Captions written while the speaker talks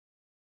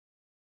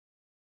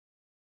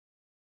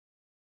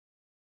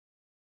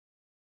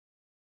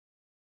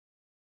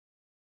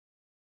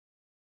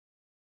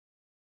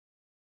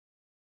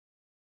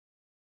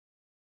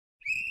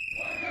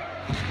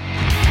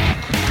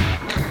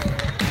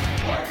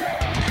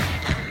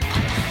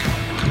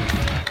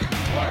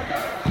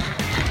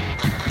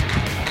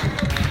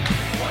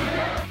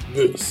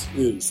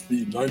is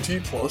the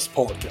 90 Plus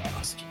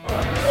Podcast.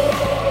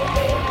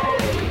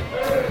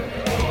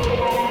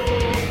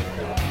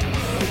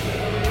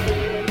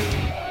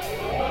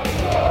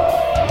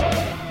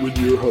 With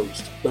your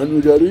host,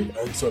 Ben Rigetti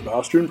and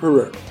Sebastian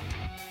Pereira.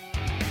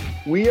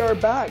 We are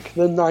back,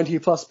 the 90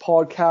 Plus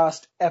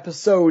Podcast,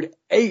 episode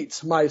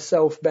 8,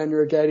 myself, Ben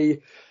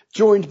Rigetti,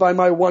 joined by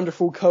my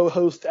wonderful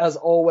co-host, as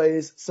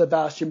always,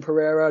 Sebastian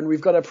Pereira, and we've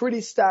got a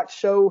pretty stacked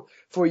show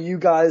for you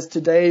guys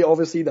today.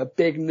 Obviously, the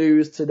big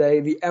news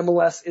today, the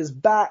MLS is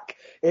back.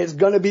 It's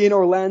going to be in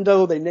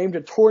Orlando. They named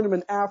a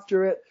tournament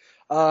after it.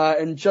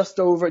 In just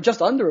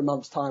under a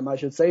month's time, I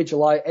should say,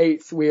 July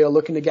 8th, we are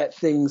looking to get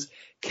things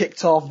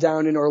kicked off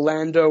down in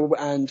Orlando,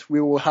 and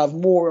we will have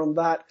more on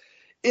that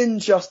in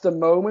just a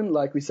moment.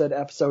 Like we said,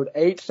 episode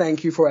 8.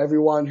 Thank you for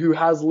everyone who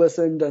has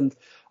listened and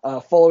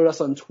followed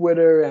us on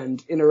Twitter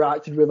and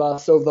interacted with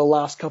us over the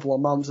last couple of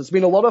months. It's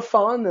been a lot of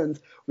fun, and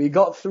we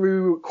got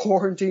through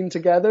quarantine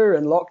together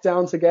and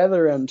lockdown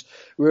together, and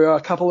we're a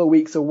couple of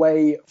weeks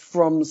away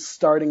from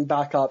starting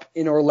back up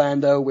in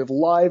Orlando with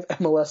live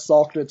MLS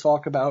soccer to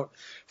talk about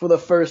for the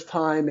first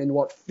time in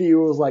what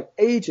feels like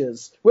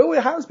ages. Well,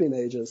 it has been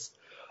ages.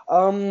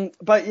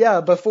 But yeah,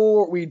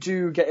 before we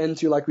do get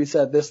into, like we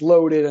said, this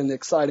loaded and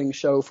exciting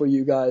show for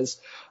you guys,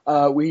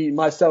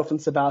 myself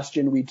and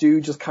Sebastian, we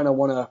do just kind of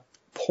want to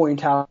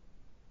point out,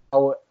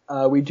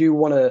 we do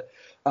want to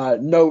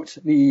note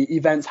the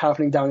events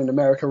happening down in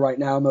America right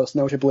now, most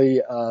notably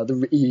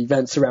the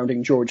events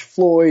surrounding George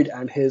Floyd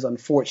and his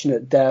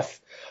unfortunate death,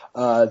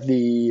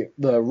 the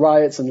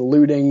riots and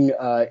looting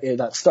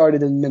that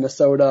started in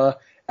Minnesota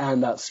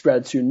and that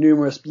spread to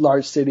numerous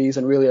large cities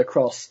and really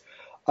across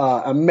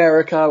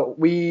America.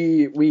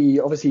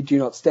 We obviously do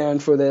not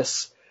stand for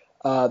this.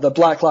 The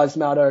Black Lives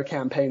Matter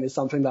campaign is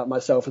something that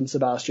myself and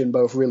Sebastian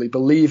both really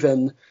believe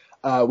in.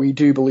 We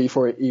do believe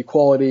for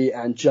equality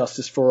and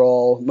justice for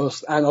all,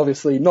 and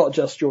obviously not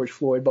just George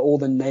Floyd, but all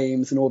the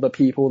names and all the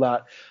people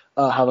that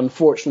have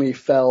unfortunately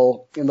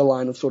fell in the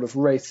line of sort of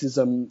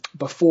racism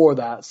before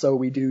that. So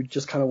we do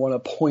just kind of want to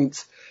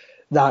point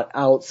that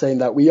out, saying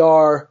that we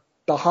are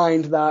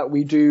behind that.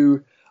 We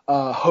do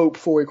hope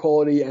for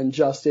equality and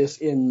justice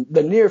in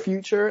the near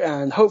future,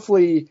 and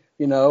hopefully,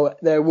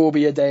 there will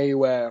be a day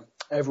where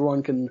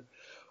everyone can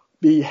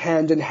be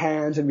hand in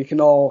hand and we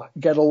can all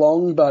get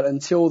along. But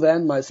until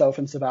then, myself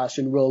and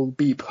Sebastian will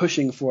be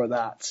pushing for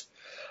that.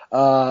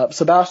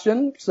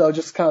 Sebastian, so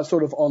just kind of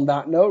sort of on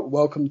that note,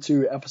 welcome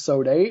to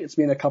episode 8. It's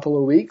been a couple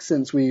of weeks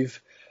since we've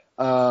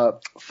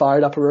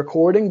fired up a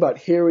recording, but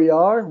here we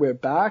are, we're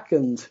back,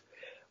 and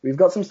we've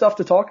got some stuff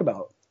to talk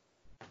about.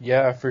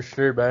 Yeah, for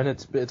sure, Ben.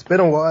 It's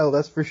been a while,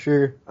 that's for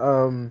sure.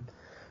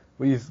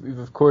 We've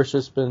of course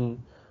just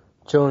been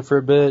chilling for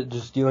a bit,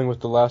 just dealing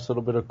with the last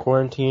little bit of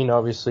quarantine.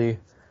 Obviously,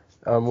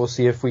 we'll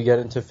see if we get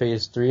into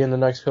phase 3 in the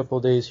next couple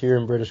of days here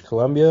in British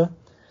Columbia.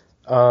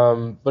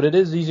 But it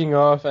is easing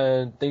off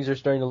and things are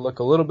starting to look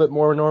a little bit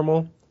more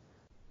normal.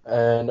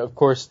 And of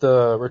course,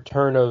 the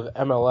return of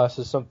MLS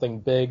is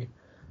something big.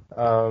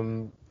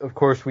 Of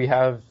course, we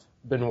have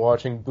been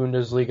watching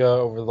Bundesliga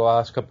over the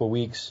last couple of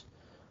weeks.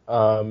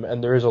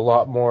 And there is a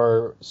lot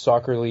more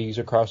soccer leagues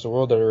across the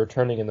world that are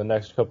returning in the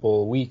next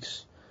couple of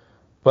weeks.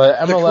 But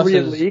MLS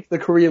the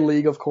Korean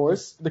League, of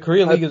course. The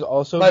Korean League is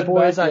also my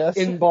boys back, at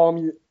yes.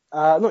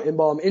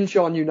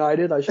 Incheon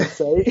United, I should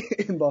say.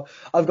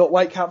 I've got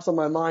Whitecaps on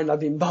my mind. I've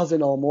been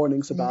buzzing all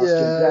morning, Sebastian.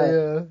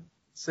 Yeah.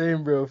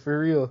 Same, bro, for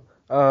real.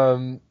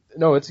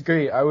 No, it's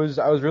great. I was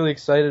really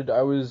excited.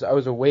 I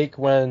was awake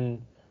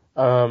when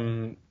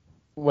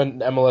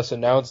MLS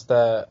announced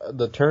that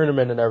the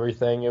tournament and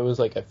everything. It was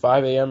like at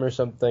 5 a.m. or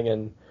something,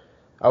 and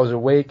I was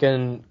awake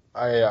and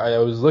I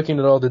was looking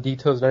at all the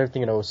details and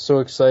everything, and I was so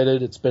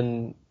excited. It's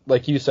been,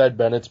 like you said,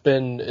 Ben, it's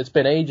been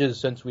ages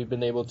since we've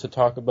been able to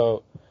talk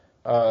about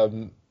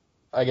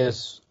I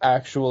guess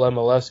actual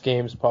MLS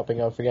games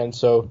popping up again,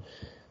 so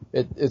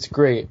it's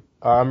great.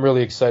 I'm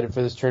really excited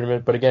for this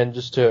tournament, but again,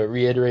 just to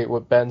reiterate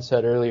what Ben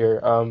said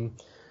earlier,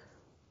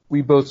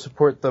 we both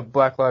support the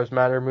Black Lives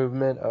Matter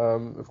movement.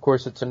 Of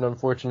course, it's an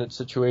unfortunate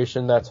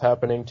situation that's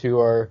happening to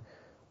our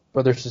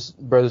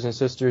brothers and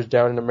sisters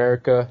down in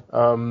America,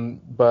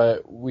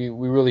 but we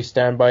really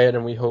stand by it,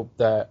 and we hope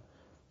that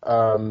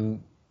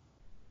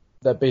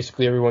that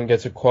basically everyone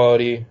gets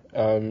equality.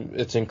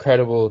 It's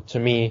incredible to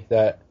me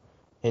that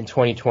in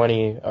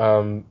 2020,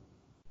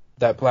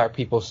 that black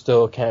people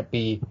still can't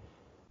be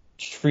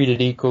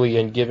treated equally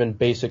and given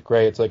basic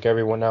rights like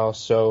everyone else.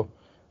 So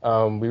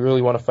we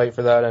really want to fight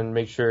for that and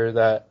make sure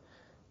that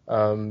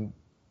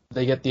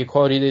they get the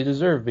equality they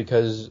deserve,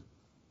 because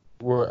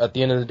at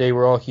the end of the day,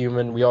 we're all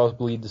human. We all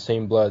bleed the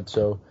same blood.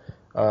 So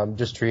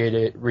just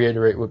to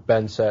reiterate what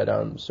Ben said.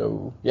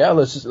 So yeah,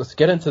 let's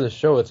get into the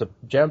show. It's a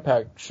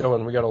jam-packed show,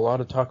 and we got a lot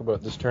to talk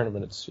about this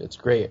tournament. It's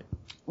great.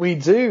 We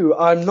do.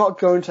 I'm not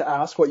going to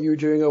ask what you were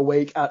doing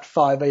awake at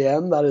 5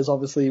 a.m. That is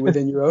obviously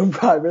within your own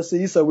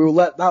privacy, so we'll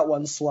let that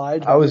one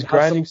slide. I was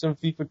grinding some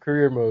FIFA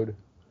career mode.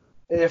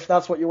 if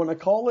that's what you want to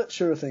call it.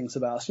 Sure thing,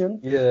 Sebastian.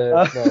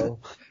 Yeah, no.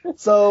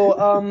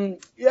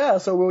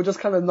 So we'll just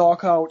kind of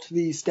knock out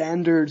the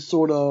standard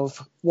sort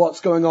of what's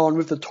going on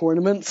with the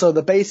tournament. So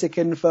the basic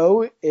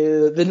info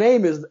is, the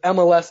name is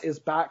MLS is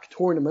Back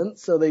Tournament.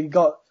 So they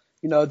got,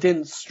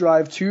 didn't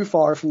strive too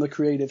far from the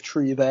creative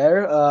tree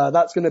there.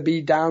 That's going to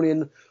be down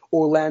in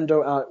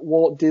Orlando at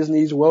Walt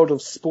Disney's World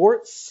of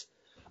Sports.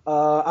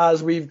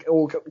 As we've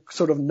all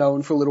sort of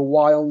known for a little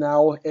while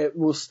now, it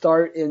will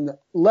start in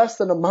less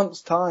than a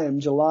month's time,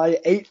 July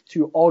 8th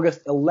to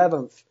August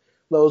 11th.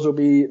 Those will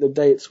be the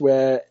dates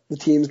where the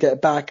teams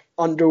get back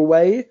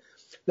underway.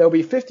 There will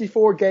be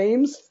 54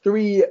 games,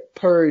 3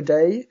 per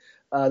day.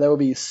 There will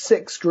be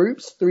 6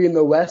 groups, 3 in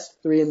the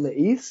West, 3 in the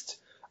East.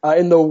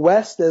 In the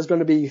West, there's going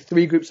to be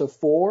 3 groups of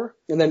 4.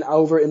 And then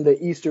over in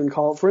the Eastern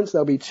Conference,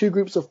 there'll be 2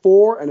 groups of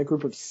 4 and a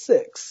group of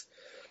 6.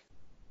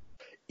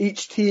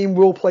 Each team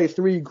will play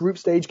 3 group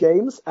stage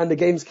games, and the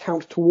games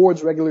count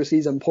towards regular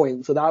season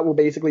points. So that will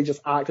basically just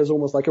act as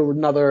almost like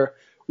another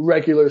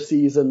regular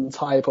season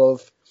type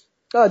of,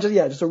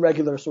 just a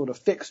regular sort of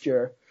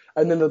fixture.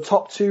 And then the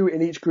top 2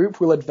 in each group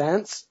will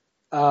advance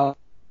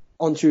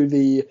onto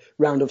the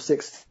round of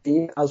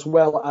 16, as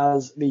well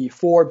as the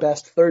 4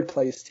 best third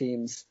place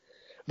teams.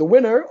 The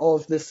winner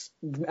of this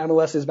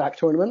MLS is Back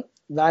tournament,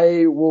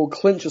 they will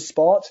clinch a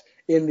spot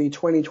in the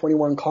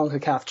 2021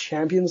 CONCACAF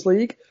Champions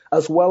League,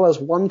 as well as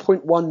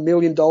 $1.1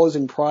 million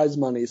in prize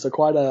money. So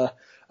quite a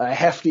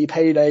hefty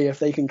payday if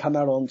they can come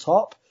out on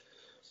top.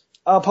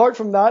 Apart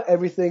from that,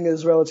 everything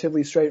is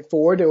relatively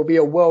straightforward. It will be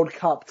a World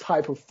Cup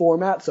type of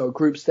format, so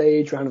group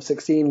stage, round of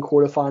 16,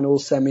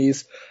 quarterfinals,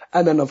 semis,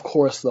 and then of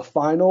course the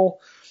final.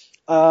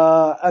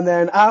 And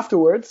then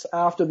afterwards,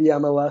 after the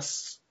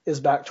MLS is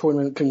Back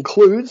tournament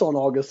concludes on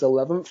August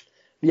 11th,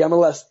 the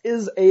MLS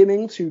is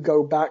aiming to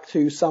go back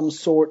to some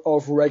sort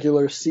of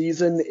regular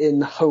season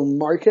in home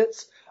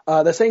markets.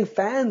 They're saying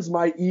fans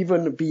might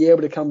even be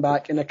able to come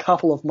back in a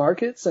couple of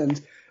markets,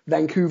 and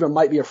Vancouver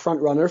might be a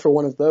front runner for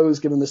one of those,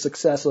 given the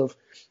success of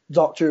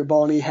Dr.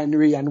 Bonnie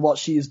Henry and what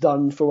she's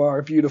done for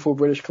our beautiful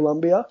British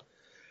Columbia.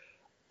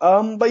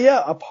 But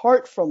yeah,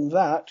 apart from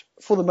that,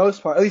 for the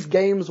most part, at least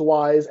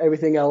games-wise,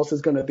 everything else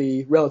is going to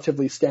be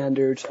relatively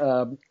standard.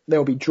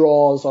 There'll be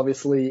draws,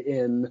 obviously,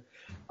 in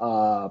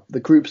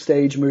the group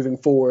stage moving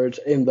forward.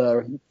 In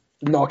the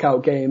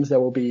knockout games, there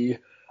will be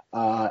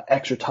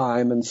extra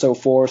time and so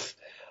forth.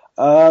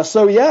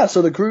 So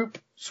the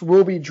groups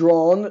will be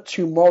drawn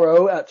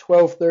tomorrow at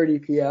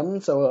 12:30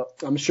 p.m. So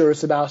I'm sure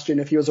Sebastian,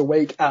 if he was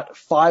awake at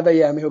 5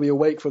 a.m., he'll be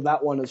awake for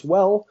that one as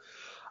well.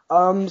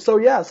 So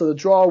the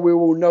draw, we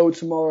will know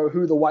tomorrow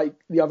who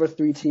the other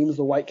 3 teams,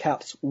 the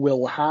Whitecaps,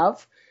 will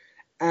have.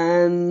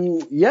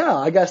 And yeah,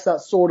 I guess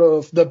that's sort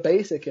of the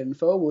basic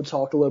info. We'll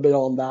talk a little bit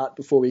on that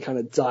before we kind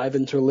of dive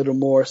into a little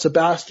more.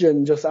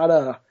 Sebastian, just at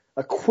a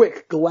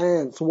quick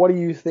glance, what are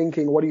you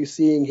thinking? What are you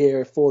seeing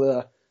here for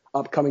the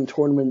upcoming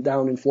tournament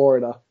down in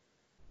Florida?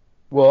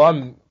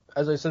 Well,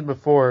 as I said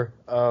before,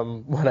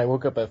 when I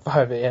woke up at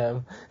 5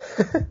 a.m.,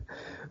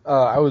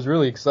 I was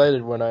really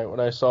excited when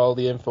I saw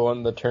the info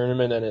on the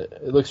tournament, and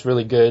it looks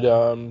really good.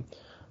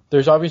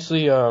 There's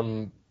obviously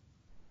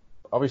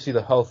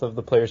the health of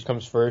the players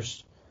comes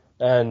first,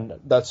 and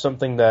that's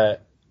something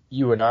that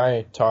you and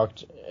I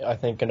talked, I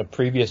think, in a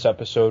previous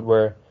episode,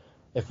 where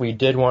if we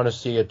did want to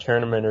see a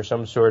tournament or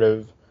some sort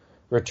of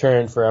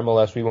return for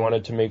MLS, we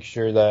wanted to make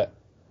sure that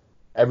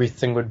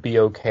everything would be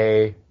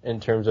okay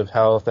in terms of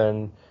health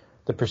and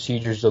the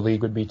procedures the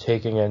league would be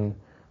taking. And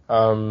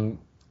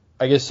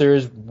I guess there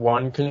is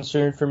one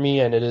concern for me,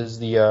 and it is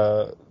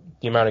the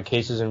amount of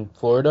cases in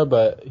Florida.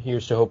 But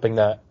here's to hoping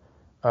that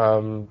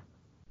the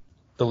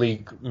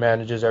league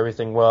manages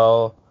everything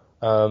well.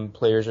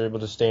 Players are able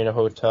to stay in a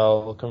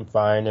hotel,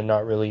 confined, and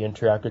not really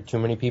interact with too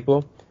many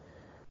people.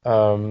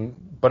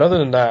 But other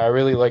than that, I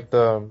really like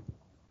the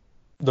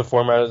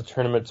format of the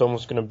tournament. It's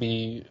almost going to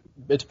be,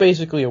 it's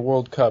basically a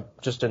World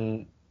Cup just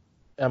in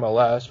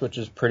MLS, which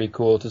is pretty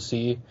cool to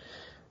see.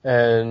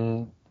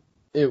 And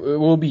it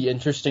will be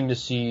interesting to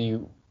see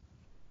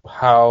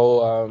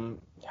how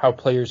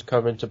players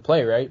come into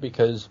play, right?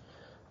 Because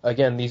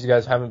again, these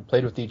guys haven't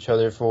played with each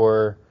other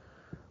for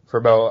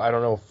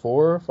about,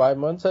 4 or 5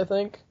 months, I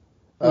think.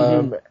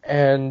 Mm-hmm.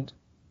 And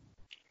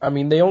I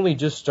mean, they only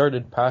just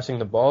started passing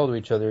the ball to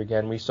each other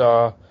again. We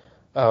saw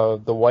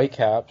the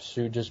Whitecaps,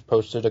 who just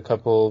posted a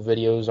couple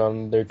videos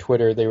on their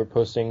Twitter. They were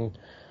posting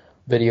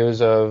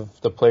videos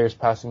of the players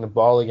passing the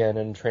ball again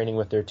and training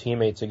with their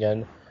teammates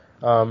again.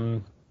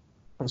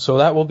 So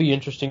that will be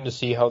interesting to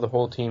see how the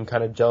whole team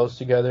kind of gels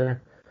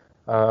together,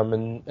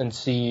 and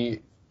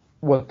see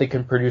what they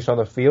can produce on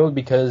the field,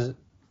 because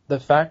the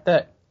fact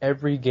that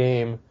every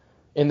game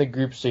in the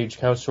group stage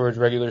counts towards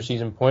regular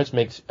season points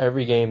makes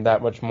every game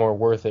that much more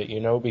worth it,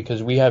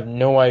 because we have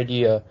no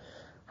idea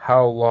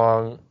how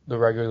long the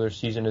regular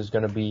season is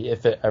going to be,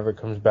 if it ever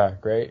comes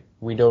back, right?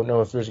 We don't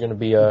know if there's going to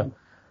be a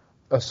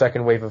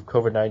second wave of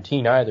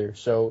COVID-19 either.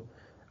 So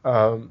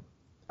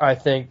I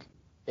think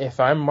if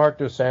I'm Marc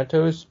Dos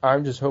Santos,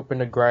 I'm just hoping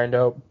to grind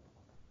out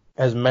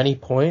as many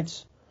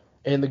points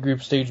in the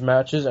group stage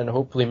matches and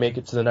hopefully make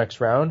it to the next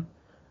round.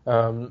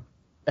 And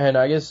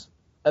I guess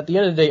at the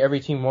end of the day, every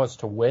team wants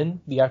to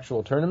win the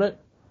actual tournament,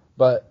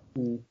 but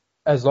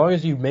as long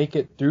as you make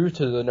it through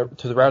to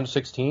the round of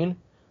 16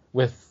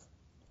 with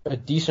a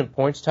decent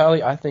points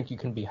tally, I think you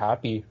can be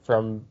happy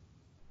from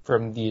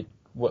the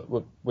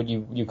what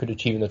you could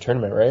achieve in the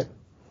tournament, right?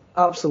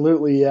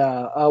 Absolutely,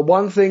 yeah.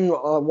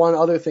 One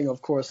other thing,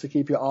 of course, to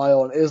keep your eye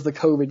on is the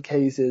COVID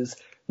cases.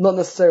 Not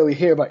necessarily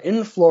here, but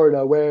in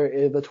Florida,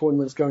 where the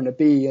tournament's going to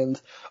be. And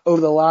over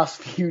the last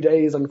few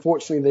days,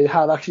 unfortunately, they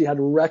have actually had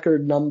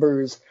record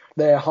numbers.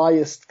 Their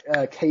highest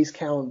case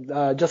count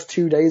just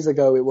 2 days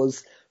ago, it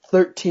was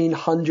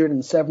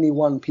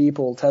 1,371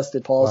 people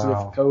tested positive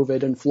for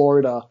COVID in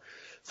Florida.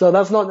 So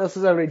that's not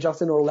necessarily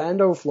just in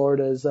Orlando.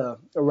 Florida is a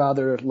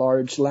rather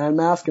large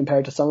landmass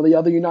compared to some of the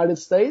other United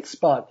States,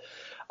 but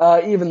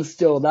even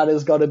still, that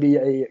has got to be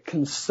a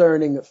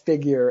concerning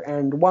figure.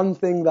 And one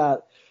thing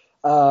that,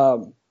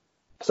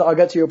 so I'll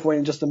get to your point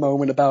in just a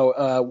moment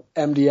about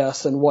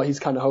MDS and what he's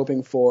kind of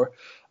hoping for.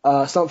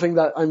 Something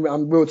that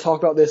we'll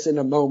talk about this in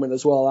a moment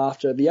as well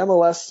after. The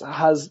MLS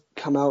has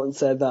come out and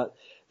said that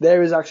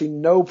there is actually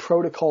no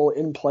protocol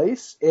in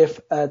place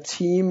if a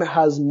team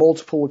has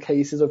multiple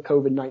cases of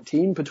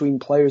COVID-19 between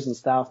players and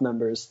staff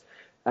members.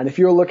 And if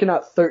you're looking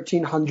at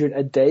 1,300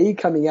 a day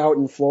coming out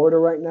in Florida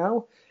right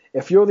now,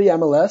 if you're the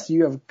MLS,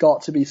 you have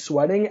got to be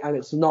sweating, and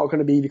it's not going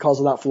to be because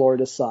of that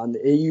Florida sun.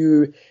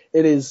 This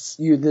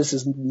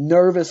is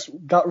nervous,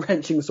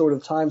 gut-wrenching sort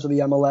of times for the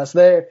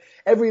MLS.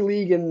 Every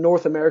league in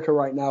North America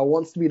right now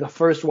wants to be the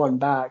first one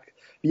back.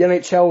 The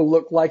NHL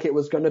looked like it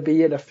was going to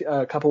be it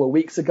a couple of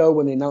weeks ago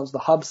when they announced the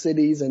hub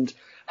cities and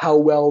how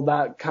well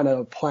that kind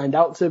of planned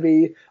out to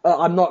be.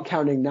 I'm not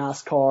counting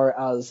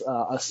NASCAR as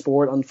a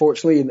sport,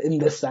 unfortunately, in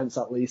this sense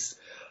at least.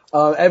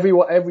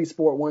 Every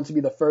sport wants to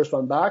be the first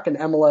one back, and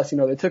MLS,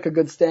 they took a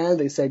good stand.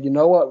 They said, you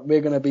know what,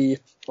 we're going to be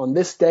on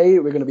this day,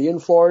 we're going to be in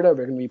Florida,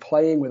 we're going to be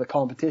playing with a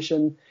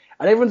competition,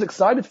 and everyone's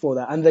excited for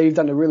that, and they've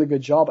done a really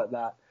good job at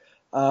that.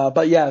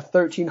 But yeah,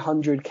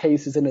 1,300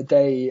 cases in a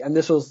day, and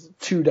this was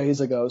 2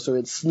 days ago, so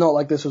it's not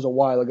like this was a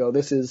while ago.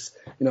 This is,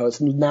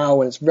 it's now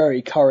and it's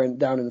very current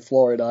down in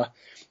Florida.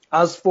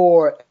 As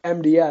for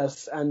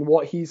MDS and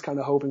what he's kind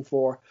of hoping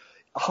for,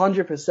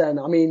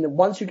 100%. I mean,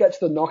 once you get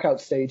to the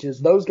knockout stages,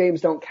 those games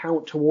don't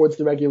count towards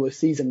the regular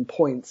season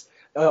points.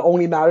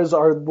 Only matters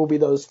will be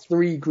those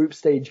 3 group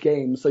stage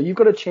games. So you've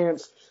got a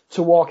chance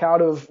to walk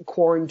out of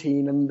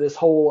quarantine and this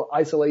whole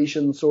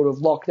isolation sort of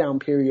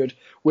lockdown period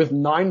with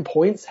 9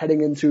 points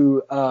heading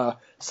into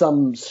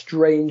some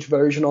strange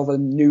version of a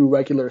new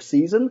regular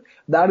season.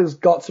 That has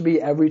got to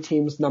be every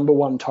team's number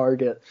one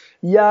target.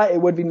 Yeah,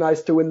 it would be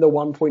nice to win the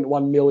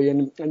 1.1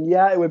 million, and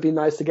yeah, it would be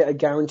nice to get a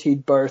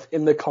guaranteed berth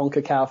in the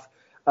CONCACAF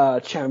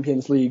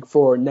Champions League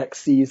for next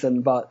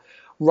season, but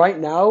right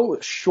now,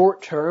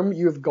 short term,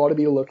 you've got to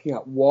be looking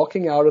at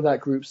walking out of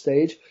that group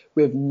stage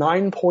with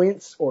 9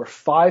 points or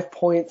 5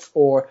 points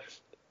or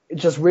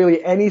just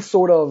really any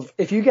sort of,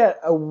 if you get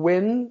a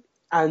win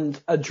and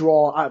a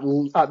draw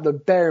at the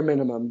bare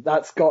minimum,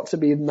 that's got to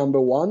be number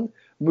one.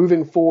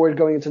 Moving forward,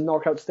 going into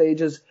knockout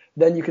stages,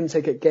 then you can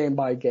take it game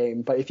by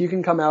game. But if you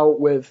can come out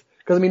with,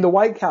 because I mean, the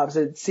Whitecaps,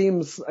 it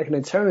seems like an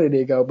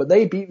eternity ago, but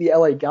they beat the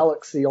LA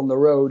Galaxy on the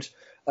road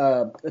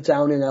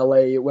down in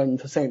LA when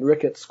St.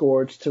 Ricketts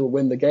scored to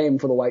win the game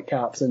for the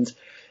Whitecaps. And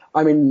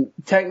I mean,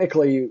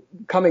 technically,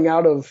 coming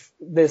out of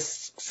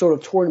this sort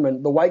of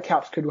tournament, the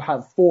Whitecaps could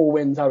have 4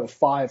 wins out of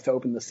 5 to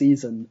open the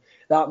season.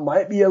 That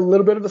might be a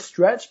little bit of a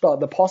stretch,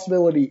 but the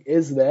possibility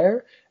is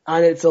there,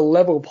 and it's a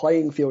level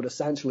playing field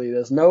essentially.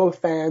 There's no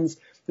fans,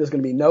 there's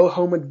going to be no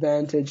home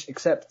advantage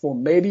except for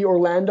maybe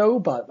Orlando,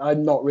 but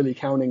I'm not really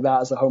counting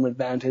that as a home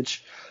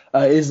advantage.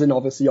 Isn't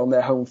obviously on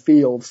their home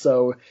field,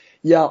 so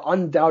yeah,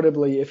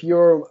 undoubtedly, if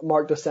you're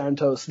Marc Dos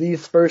Santos,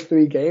 these first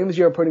 3 games,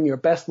 you're putting your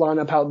best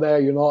lineup out there.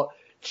 You're not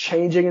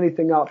changing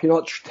anything up. You're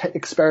not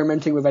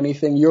experimenting with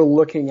anything. You're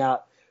looking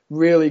at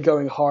really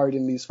going hard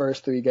in these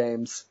first 3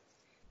 games.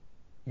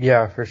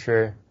 Yeah, for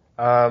sure.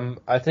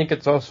 I think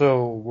it's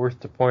also worth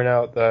to point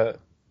out that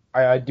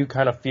I do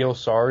kind of feel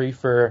sorry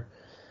for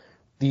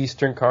the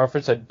Eastern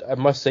Conference. I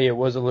must say it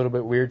was a little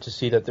bit weird to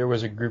see that there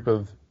was a group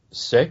of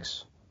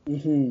 6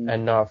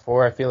 and not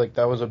 4. I feel like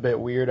that was a bit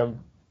weird.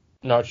 I'm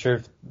not sure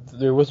if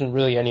there wasn't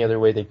really any other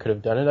way they could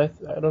have done it.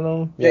 I don't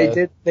know.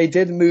 Yeah. They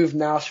did move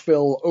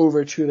Nashville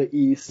over to the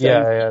East.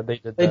 Yeah, they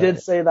did. They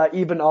did say that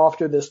even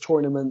after this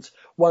tournament,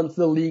 once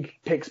the league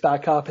picks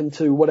back up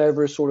into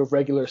whatever sort of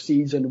regular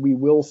season we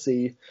will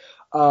see,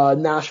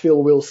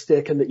 Nashville will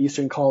stick in the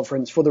Eastern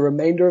Conference for the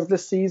remainder of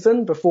this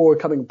season before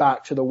coming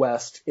back to the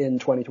West in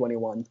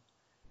 2021.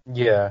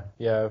 Yeah,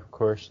 of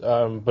course.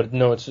 But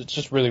no, it's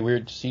just really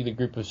weird to see the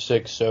group of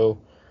 6. So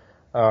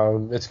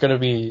it's going to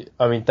be,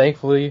 I mean,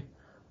 thankfully,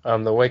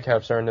 the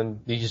Whitecaps aren't in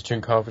the Eastern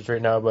Conference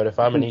right now, but if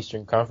I'm an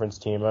Eastern Conference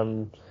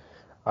team,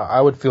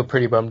 I would feel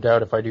pretty bummed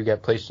out if I do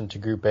get placed into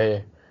Group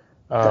A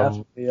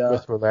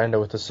with Orlando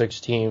with the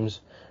 6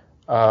 teams.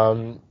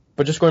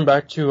 But just going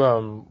back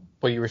to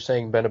what you were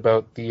saying, Ben,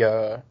 about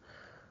the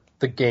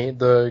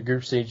the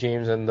group stage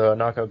games and the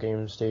knockout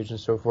game stage and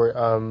so forth.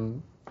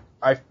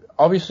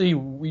 Obviously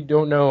we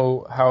don't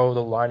know how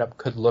the lineup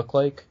could look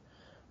like.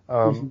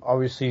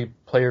 Obviously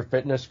player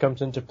fitness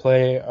comes into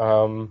play,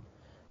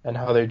 and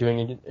how they're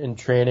doing in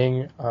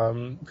training.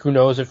 Who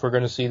knows if we're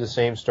going to see the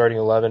same starting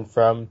 11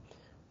 from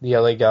the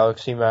LA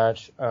Galaxy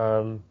match.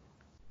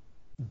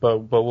 But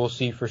we'll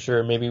see for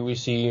sure. Maybe we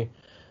see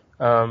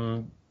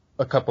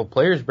a couple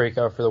players break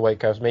out for the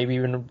Whitecaps. Maybe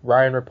even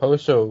Ryan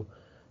Raposo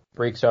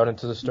breaks out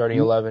into the starting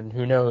 11.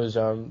 Who knows?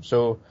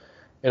 So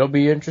it'll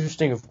be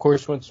interesting. Of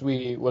course, once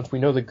we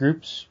know the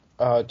groups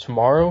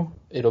tomorrow,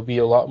 it'll be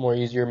a lot more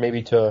easier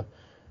maybe to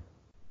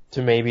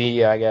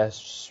maybe, I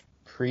guess,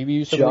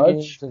 preview some of the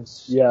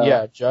games.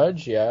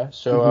 Judge.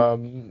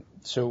 So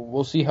so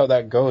we'll see how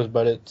that goes,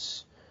 but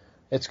it's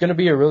going to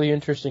be a really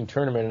interesting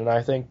tournament. And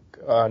I think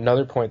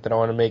another point that I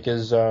want to make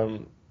is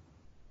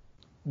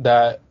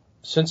that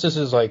since this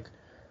is like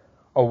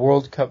a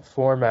World Cup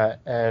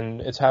format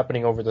and it's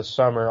happening over the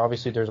summer,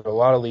 obviously there's a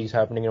lot of leagues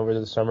happening over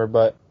the summer,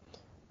 but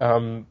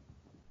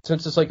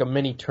since it's like a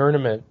mini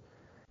tournament,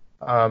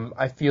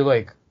 I feel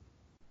like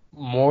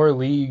more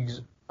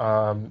leagues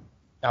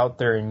out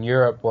there in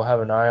Europe will have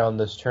an eye on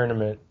this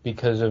tournament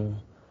because of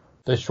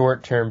the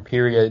short-term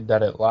period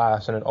that it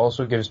lasts, and it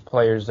also gives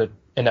players that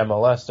in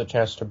MLS the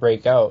chance to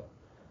break out,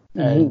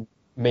 and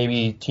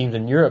maybe teams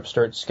in Europe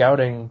start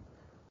scouting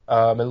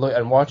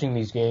and watching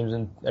these games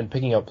and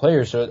picking up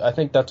players. So I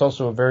think that's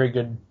also a very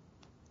good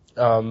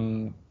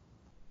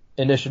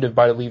initiative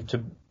by the league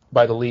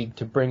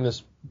to bring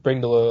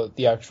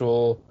the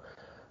actual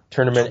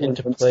tournament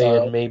into play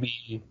and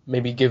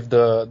maybe give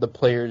the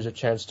players a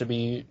chance to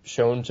be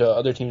shown to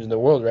other teams in the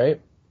world,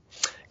 right?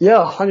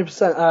 Yeah,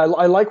 100%.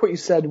 I like what you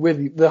said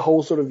with the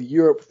whole sort of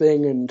Europe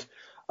thing and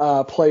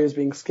players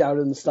being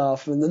scouted and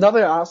stuff. And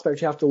another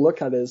aspect you have to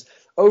look at is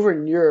over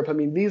in Europe, I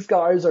mean, these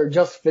guys are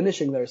just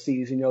finishing their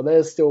season. You know,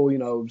 there's still,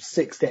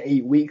 6 to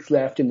 8 weeks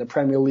left in the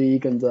Premier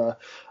League and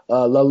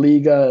La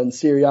Liga and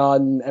Serie A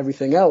and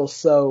everything else.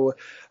 So,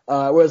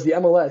 whereas the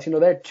MLS,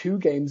 they're 2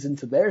 games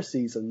into their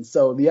season.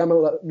 So the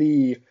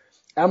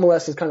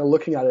MLS is kind of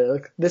looking at it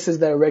like this is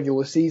their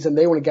regular season.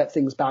 They want to get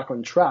things back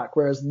on track.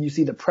 Whereas you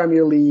see the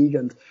Premier League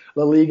and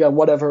La Liga and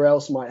whatever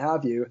else might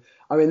have you.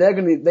 I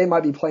mean, they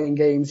might be playing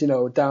games,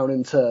 down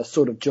into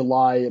sort of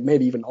July,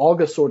 maybe even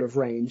August sort of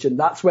range. And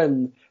that's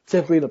when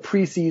typically the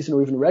preseason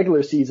or even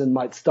regular season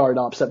might start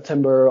up,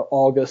 September,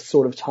 August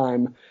sort of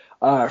time,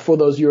 for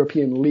those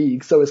European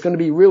leagues. So it's going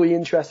to be really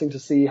interesting to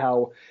see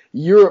how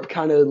Europe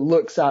kind of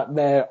looks at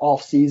their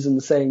off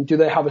season, saying, do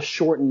they have a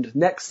shortened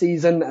next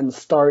season and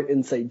start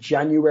in, say,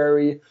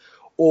 January?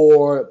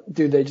 Or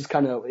do they just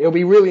it'll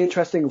be really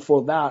interesting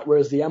for that.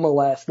 Whereas the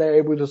MLS, they're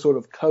able to sort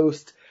of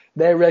coast.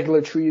 Their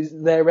regular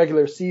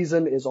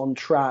season is on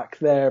track.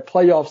 Their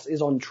playoffs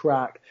is on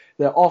track.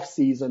 Their off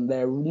season,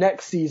 their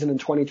next season in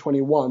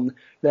 2021,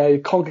 their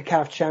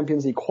CONCACAF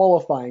Champions League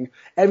qualifying,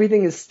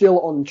 everything is still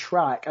on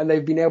track. And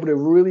they've been able to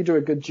really do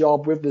a good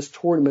job with this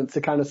tournament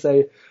to kind of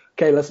say,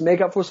 okay, let's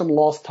make up for some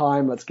lost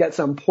time. Let's get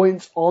some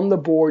points on the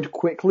board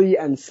quickly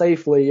and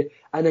safely,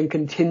 and then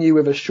continue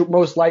with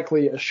most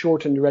likely a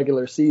shortened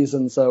regular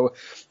season. So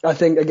I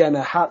think, again,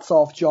 a hats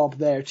off job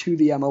there to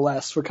the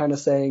MLS for kind of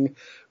saying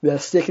they're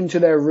sticking to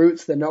their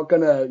roots. They're not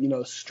going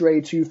to, stray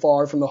too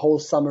far from the whole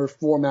summer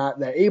format.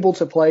 They're able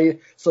to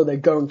play, so they're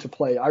going to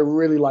play. I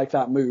really like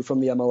that move from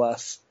the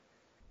MLS.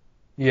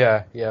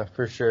 Yeah,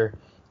 for sure.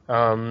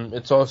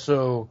 It's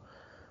also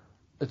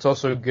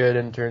good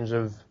in terms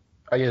of,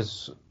 I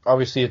guess,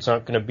 obviously it's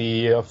not going to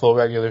be a full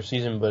regular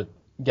season, but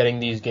getting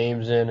these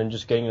games in and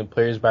just getting the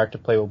players back to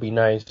play will be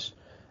nice.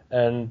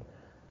 And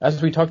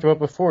as we talked about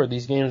before,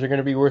 these games are going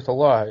to be worth a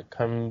lot.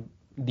 Come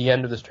the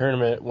end of this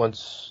tournament,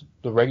 once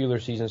the regular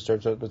season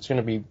starts up, it's going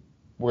to be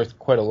worth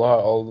quite a lot.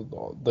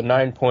 All the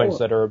 9 points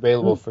that are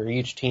available for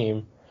each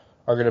team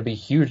are going to be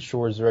huge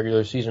towards the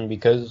regular season,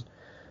 because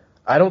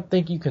I don't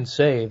think you can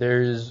say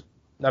there's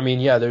the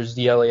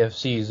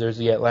LAFCs, there's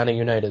the Atlanta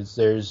Uniteds,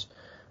 there's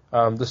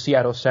the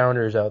Seattle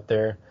Sounders out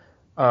there.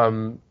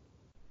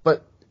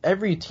 But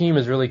every team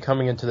is really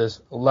coming into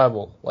this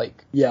level.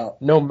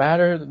 No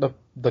matter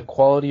the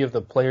quality of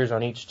the players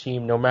on each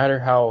team, no matter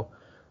how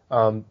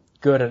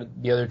good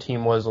the other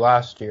team was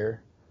last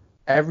year,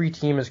 every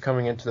team is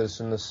coming into this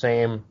in the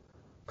same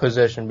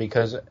position,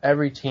 because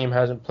every team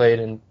hasn't played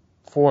in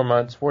 4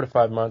 to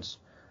 5 months.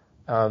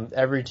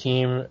 Every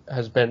team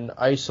has been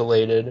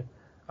isolated.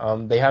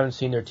 They haven't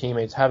seen their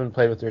teammates, haven't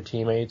played with their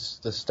teammates.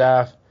 The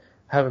staff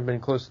haven't been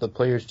close to the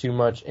players too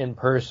much in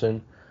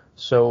person.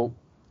 So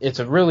it's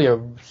really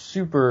a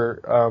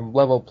super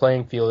level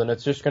playing field, and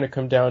it's just going to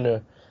come down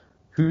to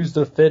who's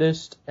the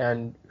fittest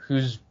and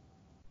who's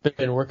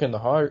been working the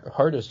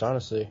hardest,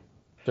 honestly.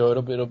 So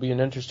it'll be an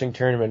interesting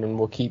tournament, and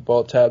we'll keep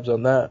all tabs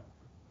on that.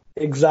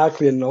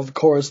 Exactly, and of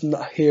course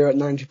here at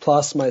 90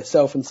 Plus,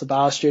 myself and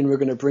Sebastian, we're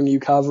going to bring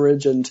you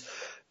coverage and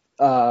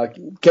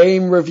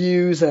game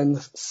reviews and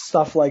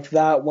stuff like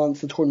that once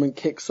the tournament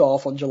kicks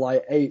off on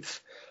July 8th.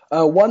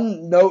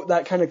 One note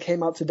that kind of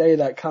came out today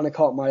that kind of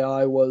caught my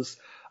eye was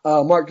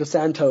Mark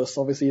DeSantos,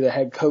 obviously the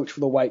head coach for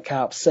the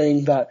Whitecaps,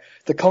 saying that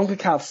the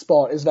CONCACAF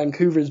spot is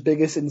Vancouver's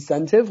biggest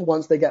incentive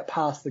once they get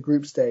past the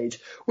group stage,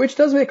 which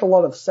does make a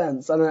lot of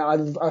sense. I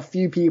mean, a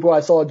few people, I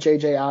saw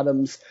JJ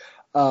Adams,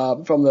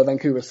 from the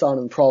Vancouver Sun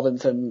and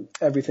Province and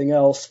everything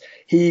else,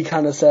 he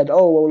kind of said,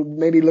 oh, well,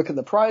 maybe look at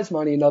the prize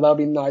money. That'll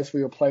be nice for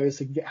your players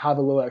to have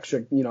a little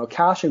extra,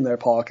 cash in their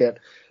pocket.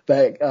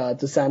 But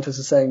DeSantis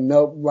is saying,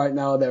 nope, right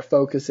now their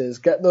focus is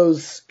get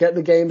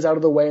the games out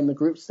of the way in the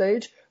group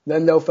stage,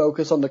 then they'll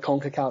focus on the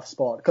CONCACAF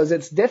spot. Because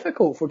it's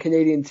difficult for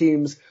Canadian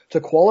teams to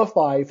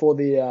qualify for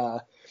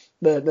the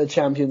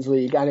Champions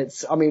League. And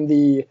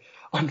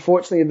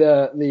unfortunately,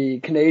 the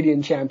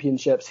Canadian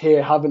championships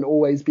here haven't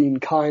always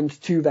been kind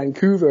to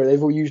Vancouver. They've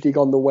usually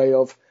gone the way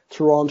of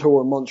Toronto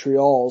or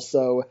Montreal.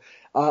 So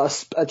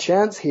a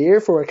chance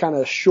here for a kind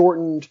of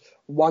shortened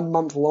 1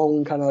 month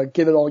long kind of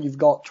give it all you've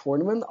got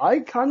tournament. I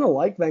kind of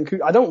like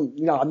Vancouver. I'm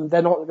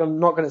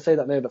not going to say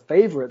that they're the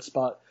favorites,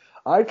 but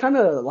I kind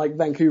of like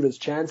Vancouver's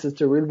chances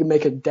to really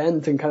make a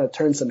dent and kind of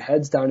turn some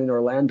heads down in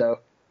Orlando.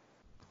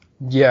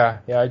 Yeah,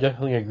 I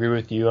definitely agree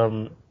with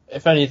you.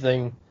 If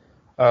anything,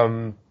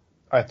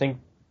 I think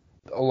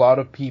a lot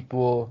of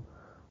people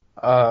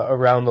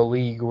around the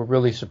league were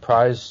really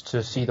surprised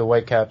to see the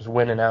Whitecaps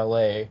win in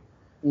LA,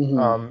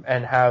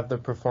 and have the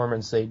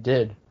performance they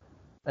did.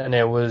 And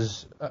it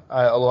was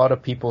a lot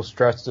of people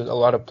stressed it, a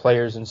lot of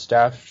players and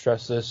staff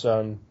stressed this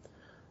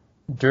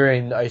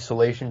during the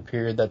isolation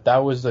period,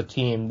 that was the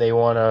team they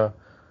want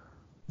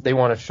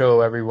to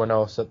show everyone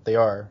else that they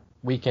are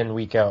week in,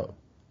 week out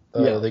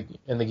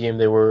in the game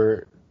they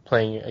were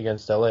playing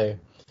against LA.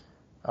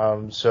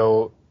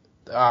 So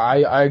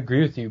I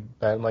agree with you,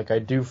 Ben. Like, I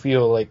do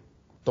feel like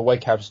the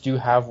Whitecaps do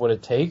have what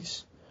it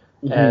takes,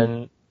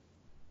 and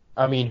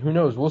I mean, who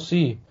knows? We'll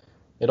see.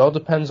 It all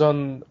depends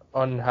on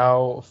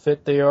how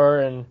fit they are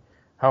and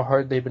how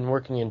hard they've been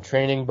working in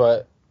training.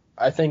 But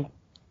I think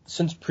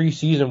since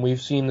preseason,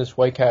 we've seen this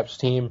Whitecaps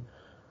team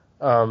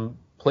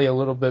play a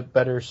little bit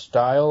better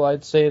style,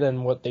 I'd say,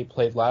 than what they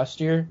played last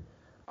year.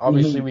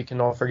 Obviously, we can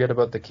all forget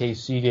about the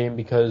KC game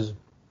because,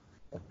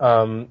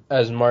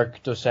 as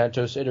Mark Dos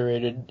Santos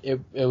iterated,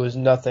 it was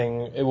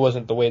nothing. It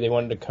wasn't the way they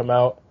wanted to come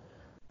out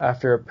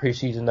after a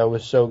preseason that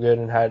was so good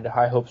and had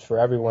high hopes for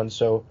everyone.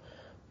 So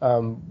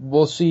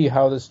we'll see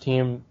how this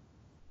team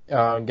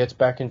gets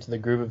back into the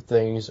groove of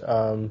things.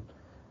 And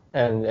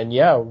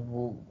yeah,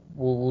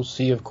 we'll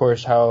see, of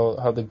course,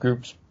 how the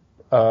groups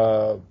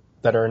that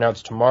are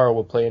announced tomorrow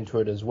will play into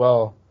it as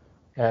well.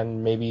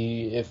 And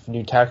maybe if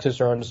new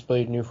tactics are on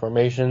display, new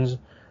formations.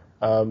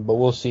 But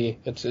we'll see.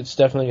 It's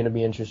definitely going to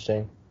be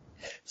interesting.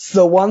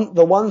 So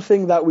the one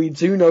thing that we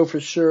do know for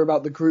sure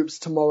about the groups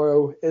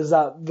tomorrow is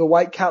that the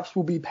Whitecaps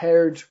will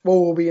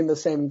be in the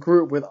same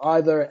group with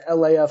either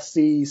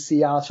LAFC,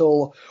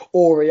 Seattle,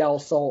 or Real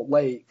Salt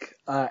Lake.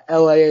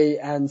 LA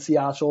and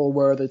Seattle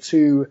were the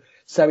two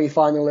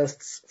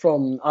semi-finalists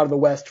out of the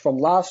West from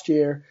last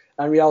year,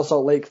 and Real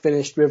Salt Lake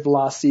finished with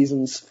last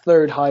season's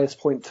third highest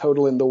point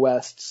total in the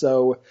West.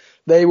 So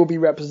they will be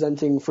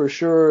representing for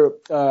sure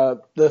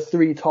the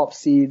three top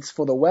seeds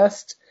for the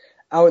West.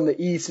 Out in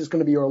the East is going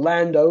to be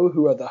Orlando,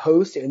 who are the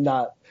host in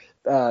that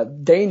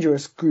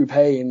dangerous Group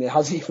A, and it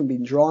hasn't even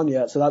been drawn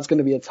yet, so that's going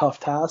to be a tough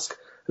task.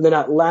 And then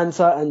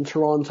Atlanta and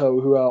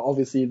Toronto, who are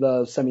obviously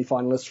the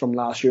semi-finalists from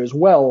last year as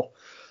well.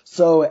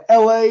 So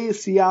LA,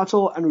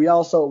 Seattle, and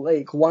Real Salt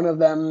Lake, one of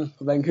them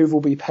Vancouver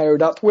will be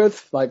paired up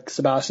with. Like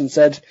Sebastian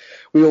said,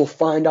 we will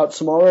find out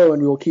tomorrow,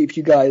 and we will keep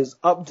you guys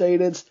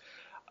updated.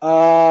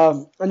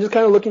 And just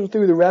kind of looking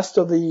through the rest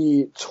of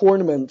the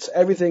tournament,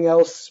 everything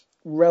else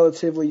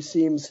relatively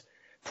seems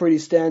pretty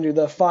standard.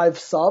 The 5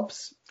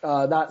 subs,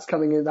 that's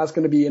coming in, that's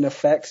going to be in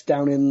effect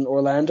down in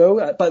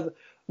Orlando. But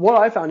what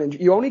I found,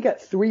 you only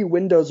get 3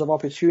 windows of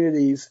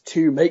opportunities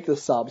to make the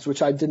subs,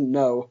 which I didn't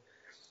know.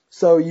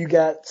 So you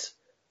get,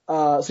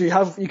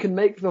 you can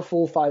make the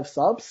full 5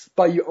 subs,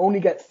 but you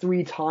only get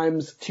 3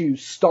 times to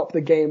stop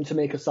the game to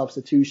make a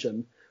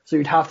substitution. So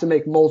you'd have to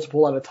make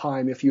multiple at a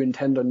time if you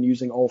intend on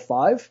using all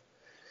 5.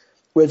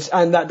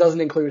 And that doesn't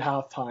include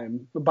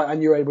halftime,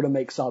 and you're able to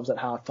make subs at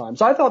halftime.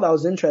 So I thought that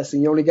was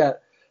interesting. You only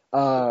get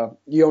a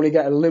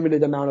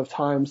limited amount of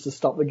times to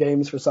stop the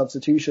games for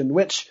substitution,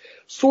 which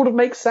sort of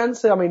makes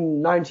sense. I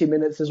mean, 90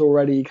 minutes is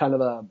already kind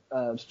of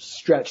a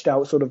stretched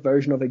out sort of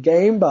version of a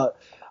game, but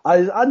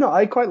I don't know,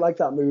 I quite like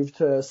that move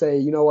to say,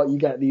 you know what, you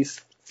get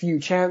these few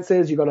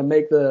chances, you got to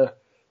make the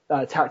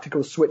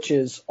tactical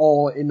switches not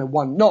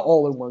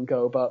all in one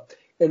go, but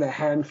in a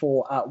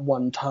handful at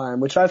one time,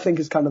 which I think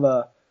is kind of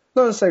not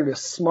necessarily a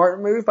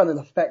smart move, but an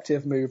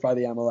effective move by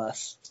the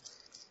MLS.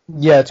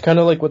 Yeah, it's kind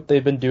of like what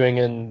they've been doing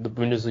in the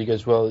Bundesliga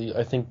as well.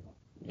 I think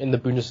in the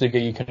Bundesliga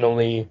you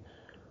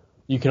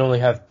can only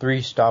have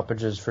 3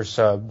 stoppages for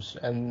subs,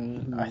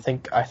 and I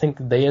think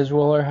they as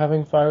well are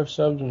having 5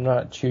 subs. I'm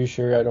not too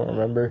sure. I don't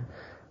remember.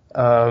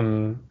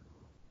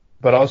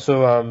 But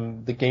also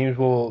the games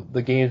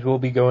will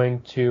be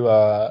going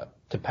to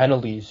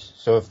penalties.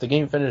 So if the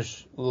game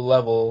finished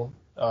level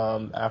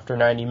after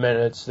 90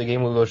 minutes, the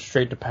game will go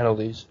straight to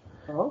penalties,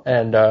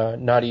 and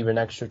not even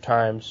extra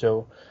time.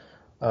 So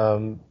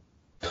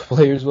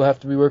players will have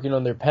to be working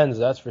on their pens,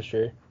 that's for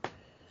sure.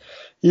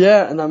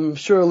 Yeah, and I'm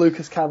sure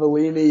Lucas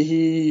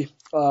Cavallini,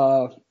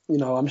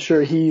 I'm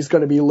sure he's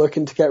going to be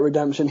looking to get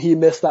redemption. He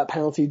missed that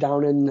penalty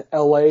down in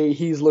LA.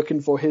 He's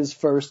looking for his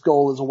first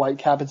goal as a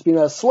Whitecap. It's been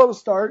a slow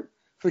start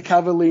for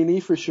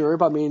Cavallini for sure,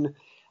 but I mean,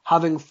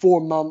 having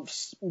 4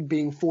 months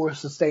being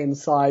forced to stay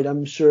inside,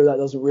 I'm sure that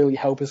doesn't really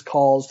help his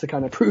cause to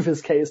kind of prove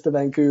his case to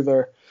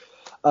Vancouver.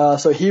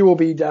 So he will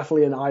be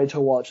definitely an eye to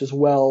watch as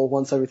well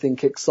once everything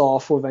kicks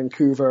off for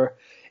Vancouver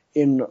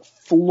in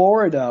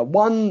Florida.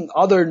 One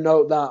other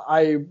note that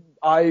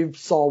I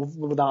saw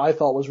that I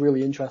thought was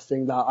really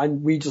interesting that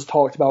we just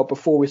talked about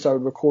before we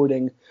started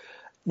recording.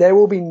 There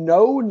will be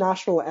no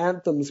national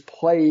anthems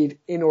played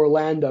in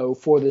Orlando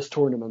for this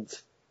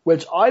tournament,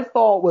 which I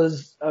thought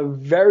was a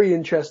very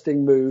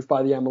interesting move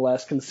by the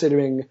MLS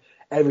considering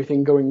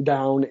everything going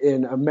down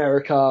in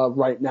America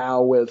right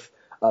now with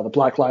the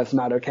Black Lives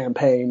Matter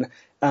campaign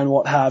and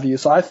what have you.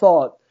 So I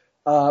thought,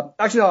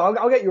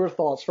 I'll get your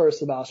thoughts first,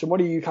 Sebastian. What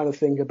do you kind of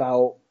think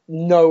about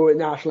no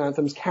national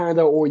anthems,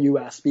 Canada or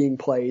US, being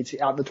played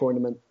at the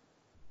tournament?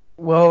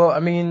 Well, I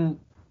mean,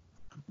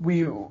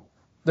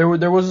 there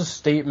was a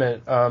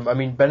statement.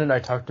 Ben and I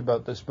talked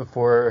about this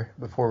before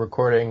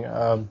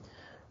recording.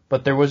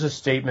 But there was a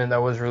statement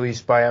that was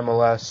released by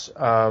MLS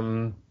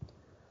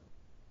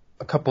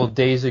a couple of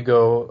days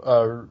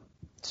ago,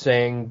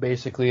 saying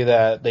basically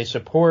that they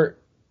support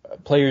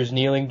players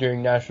kneeling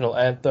during national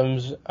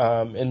anthems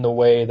in the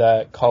way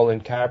that Colin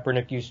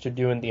Kaepernick used to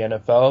do in the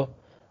NFL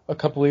a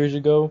couple of years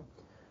ago.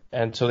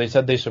 And so they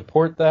said they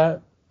support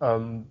that.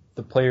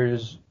 The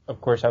players,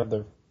 of course, have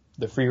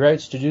the free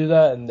rights to do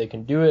that, and they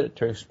can do it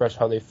to express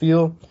how they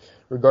feel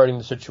regarding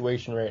the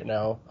situation right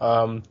now.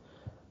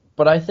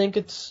 But I think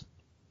it's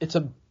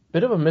a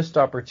bit of a missed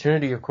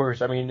opportunity, of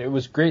course. I mean, it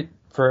was great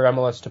for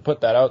MLS to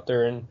put that out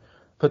there and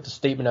put the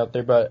statement out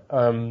there, but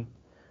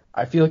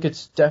I feel like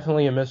it's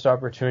definitely a missed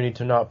opportunity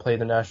to not play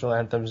the national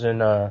anthems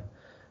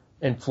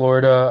in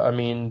Florida. I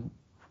mean,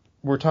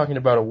 we're talking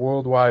about a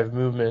worldwide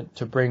movement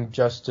to bring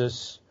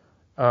justice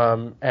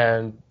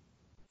and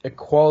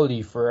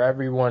equality for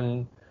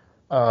everyone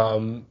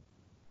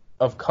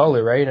of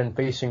color, right, and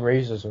facing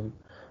racism.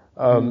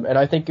 And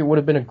I think it would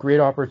have been a great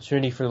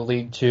opportunity for the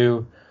league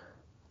to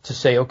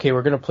say, okay,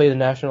 we're going to play the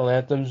national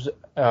anthems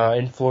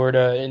in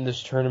Florida in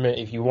this tournament.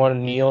 If you want to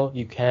kneel,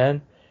 you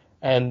can.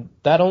 And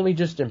that only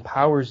just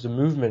empowers the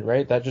movement,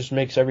 right? That just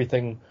makes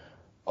everything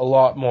a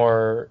lot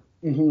more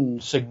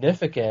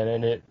significant,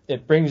 and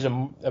it brings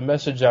a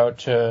message out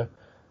to,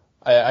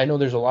 I know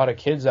there's a lot of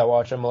kids that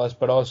watch MLS,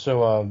 but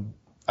also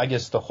I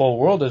guess the whole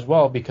world as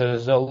well,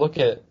 because they'll look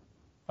at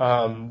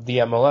the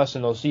MLS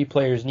and they'll see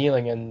players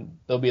kneeling and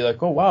they'll be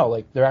like, oh wow,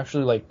 like they're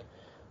actually like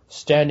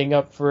standing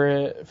up for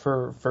it,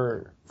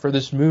 for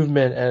this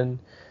movement,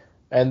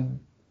 and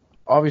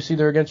obviously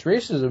they're against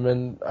racism,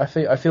 and I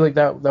feel like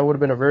that would have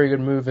been a very good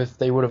move if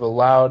they would have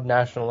allowed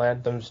national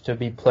anthems to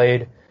be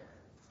played.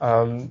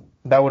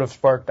 That would have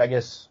sparked, I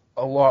guess,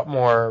 a lot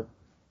more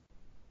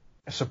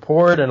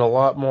support and a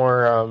lot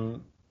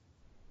more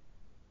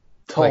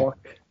talk.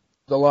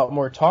 A lot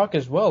more talk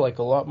as well. Like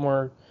a lot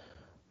more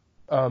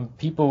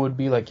people would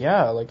be like,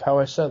 yeah, like how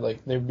I said,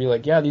 like they'd be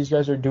like, yeah, these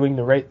guys are doing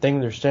the right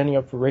thing. They're standing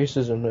up for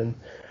racism, and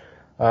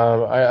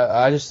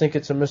I just think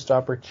it's a missed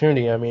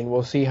opportunity. I mean,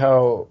 we'll see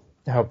how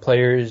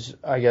players,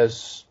 I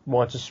guess,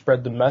 want to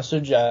spread the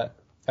message at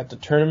the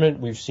tournament.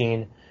 We've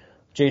seen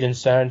Jadon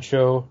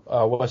Sancho,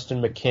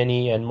 Weston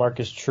McKennie, and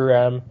Marcus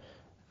Thuram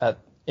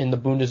in the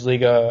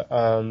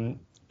Bundesliga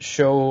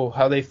show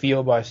how they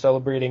feel by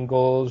celebrating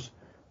goals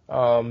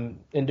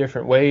in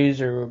different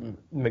ways. Or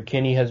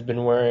McKennie has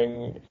been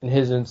wearing, in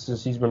his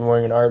instance, he's been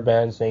wearing an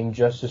armband saying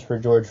 "Justice for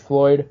George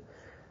Floyd."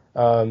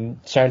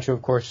 Sancho,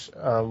 of course,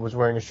 was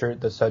wearing a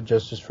shirt that said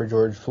 "Justice for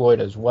George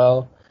Floyd" as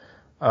well.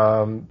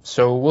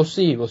 So we'll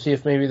see. We'll see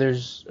if maybe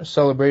there's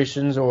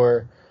celebrations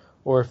or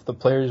if the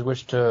players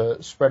wish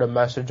to spread a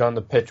message on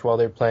the pitch while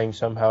they're playing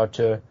somehow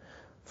to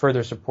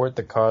further support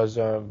the cause.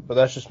 But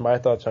that's just my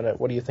thoughts on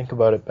it. What do you think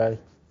about it, Ben?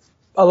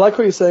 I like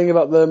what you're saying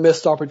about the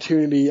missed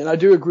opportunity, and I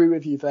do agree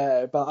with you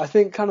there, but I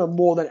think kind of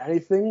more than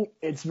anything,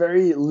 it's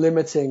very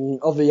limiting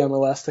of the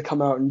MLS to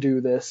come out and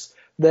do this.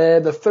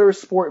 They're the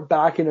first sport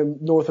back in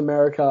North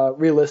America,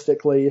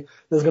 realistically.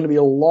 There's going to be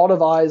a lot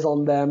of eyes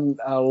on them,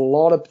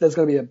 there's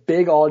going to be a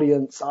big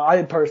audience.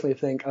 I personally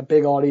think a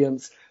big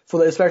audience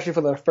especially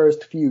for their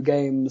first few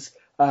games,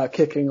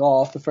 kicking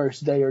off the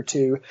first day or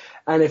two.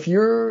 And if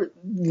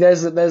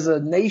there's a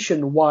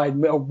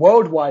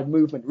worldwide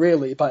movement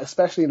really, but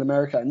especially in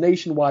America, a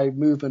nationwide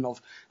movement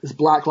of this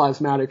Black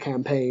Lives Matter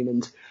campaign.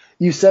 And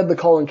you said the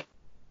Colin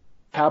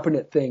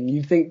Kaepernick thing.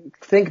 You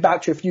think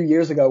back to a few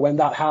years ago when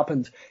that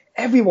happened.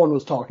 Everyone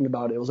was talking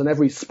about it. It was on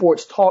every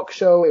sports talk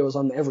show. It was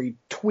on every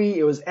tweet.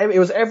 It was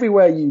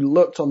everywhere you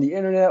looked on the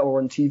internet or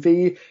on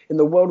TV. In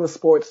the world of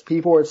sports,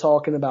 people were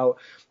talking about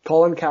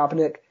Colin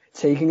Kaepernick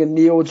taking a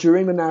kneel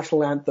during the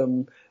national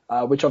anthem,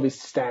 which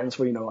obviously stands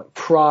for, like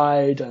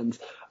pride and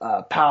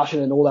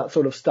passion and all that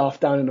sort of stuff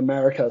down in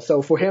America.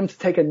 So for him to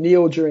take a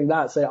kneel during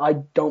that, say, I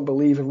don't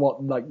believe in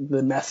what like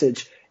the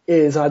message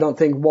is. I don't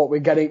think what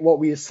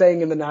we're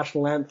saying in the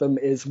national anthem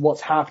is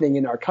what's happening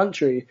in our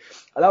country.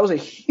 That was a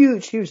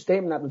huge, huge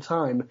statement at the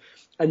time.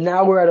 And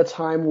now we're at a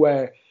time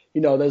where,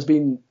 there's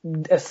been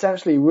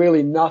essentially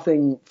really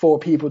nothing for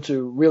people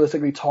to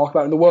realistically talk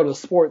about in the world of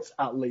sports,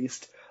 at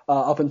least,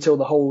 up until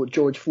the whole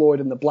George Floyd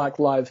and the Black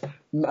Lives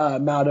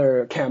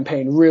Matter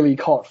campaign really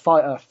caught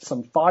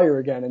some fire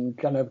again and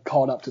kind of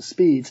caught up to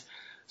speed.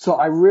 So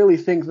I really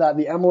think that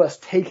the MLS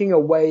taking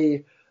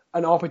away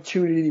an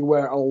opportunity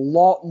where a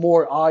lot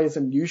more eyes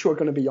than usual are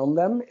going to be on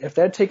them, if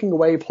they're taking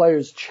away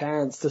players'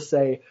 chance to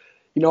say,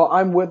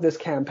 I'm with this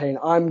campaign,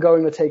 I'm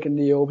going to take a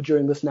kneel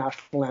during this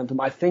national anthem,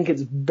 I think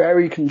it's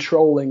very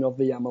controlling of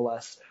the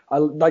MLS.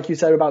 Like you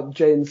said about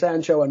Jadon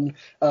Sancho and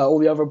all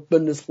the other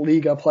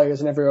Bundesliga players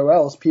and everywhere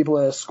else, people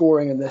are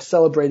scoring and they're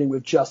celebrating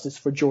with Justice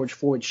for George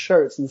Floyd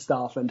shirts and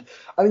stuff. And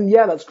I mean,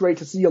 yeah, that's great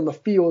to see on the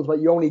field,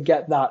 but you only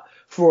get that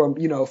for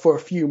a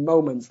few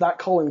moments. That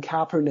Colin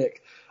Kaepernick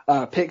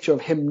picture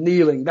of him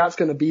kneeling, that's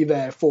going to be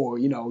there for,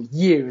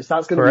 years.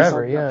 That's going to be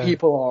something that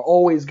people are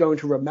always going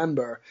to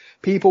remember.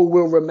 People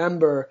will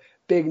remember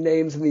big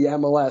names in the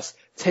MLS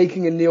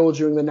taking a kneel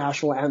during the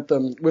national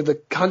anthem with the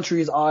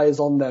country's eyes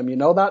on them.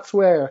 That's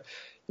where,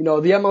 the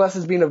MLS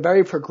has been a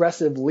very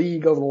progressive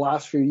league over the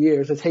last few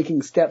years. They're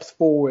taking steps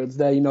forwards.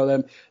 They've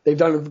done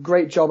a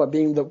great job at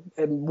being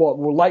what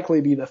will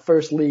likely be the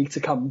first league to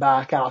come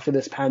back after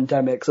this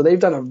pandemic. So they've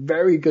done a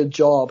very good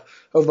job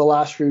over the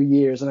last few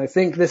years. And I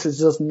think this is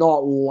just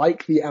not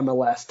like the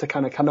MLS to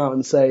kind of come out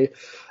and say,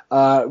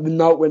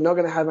 no, we're not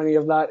going to have any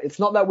of that. It's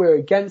not that we're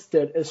against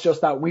it. It's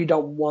just that we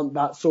don't want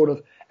that sort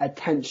of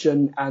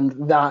attention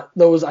and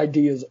those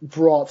ideas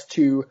brought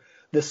to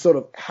this sort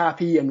of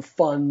happy and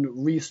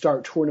fun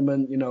restart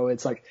tournament.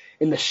 It's like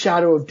in the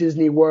shadow of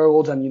Disney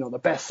World and, the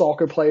best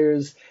soccer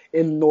players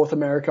in North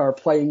America are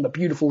playing the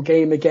beautiful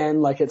game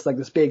again. Like it's like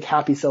this big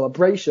happy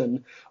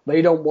celebration.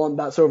 They don't want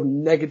that sort of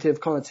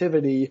negative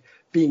connotivity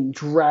being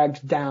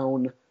dragged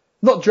down,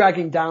 not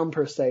dragging down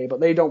per se, but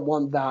they don't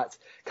want that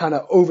kind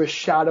of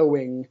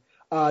overshadowing,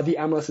 the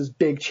MLS's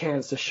big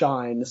chance to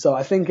shine. So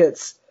I think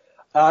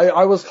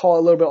I was caught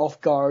a little bit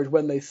off guard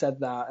when they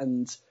said that.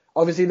 And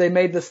obviously, they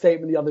made the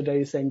statement the other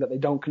day saying that they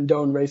don't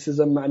condone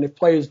racism, and if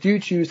players do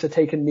choose to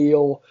take a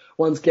kneel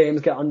once games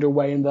get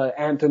underway and the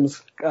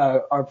anthems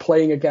are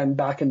playing again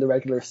back in the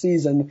regular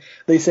season,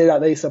 they say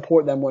that they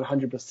support them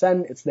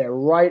 100%. It's their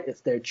right,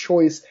 it's their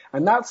choice,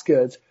 and that's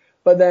good.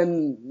 But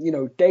then,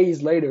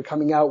 days later,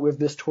 coming out with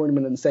this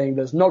tournament and saying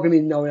there's not going to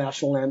be no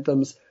national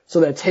anthems,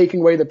 so they're taking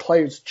away the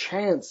players'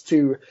 chance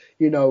to,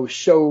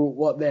 show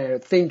what they're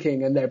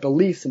thinking and their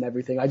beliefs and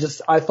everything.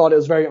 I thought it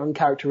was very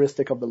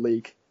uncharacteristic of the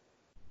league.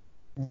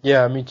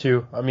 Yeah, me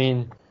too. I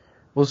mean,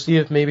 we'll see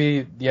if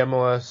maybe the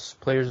MLS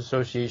Players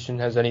Association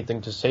has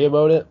anything to say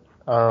about it.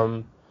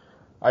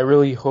 I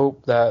really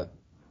hope that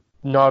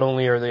not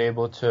only are they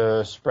able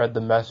to spread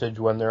the message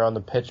when they're on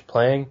the pitch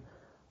playing,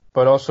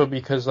 but also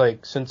because,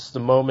 since the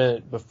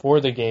moment before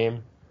the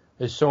game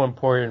is so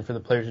important for the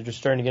players, they're just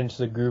starting to get into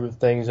the groove of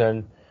things.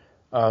 And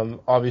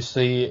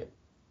obviously,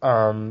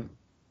 I'm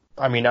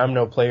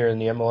no player in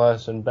the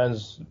MLS, and Ben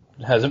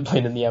hasn't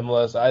played in the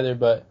MLS either,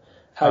 but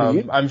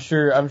I'm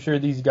sure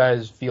these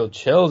guys feel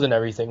chills and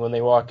everything when they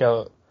walk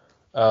out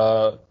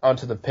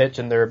onto the pitch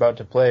and they're about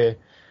to play.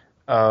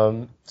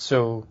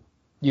 So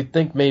you'd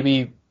think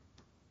maybe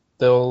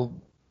they'll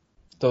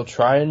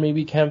try and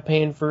maybe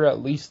campaign for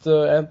at least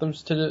the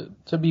anthems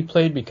to be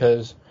played,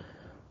 because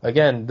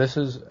again, this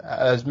is,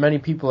 as many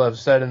people have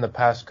said in the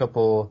past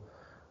couple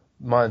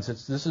months,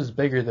 this is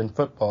bigger than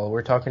football.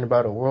 We're talking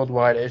about a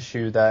worldwide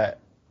issue that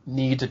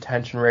needs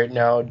attention right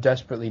now,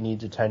 desperately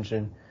needs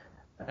attention.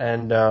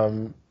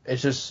 And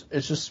it's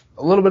just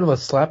a little bit of a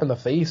slap in the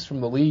face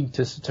from the league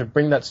to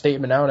bring that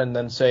statement out and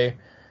then say,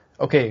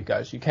 okay,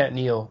 guys, you can't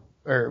kneel,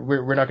 or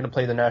we're not going to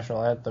play the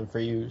national anthem for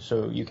you,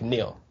 so you can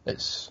kneel.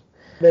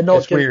 They're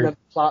not giving weird. them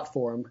a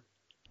platform.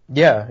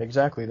 Yeah,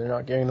 exactly. They're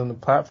not giving them the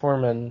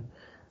platform, and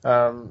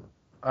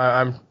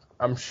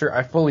I'm sure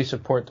I fully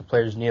support the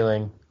players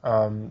kneeling.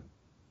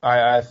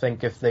 I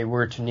think if they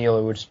were to kneel,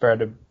 it would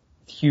spread a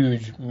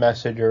huge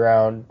message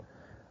around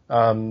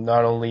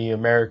not only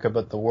America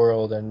but the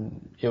world,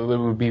 and it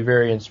would be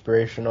very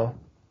inspirational.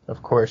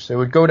 Of course, it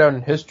would go down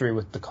in history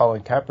with the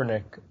Colin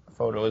Kaepernick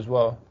photo as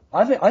well.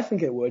 I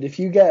think it would. If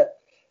you get,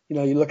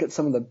 you look at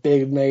some of the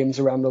big names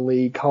around the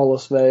league,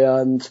 Carlos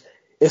Vela, and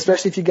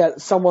especially if you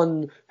get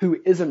someone who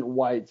isn't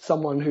white,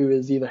 someone who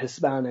is either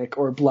Hispanic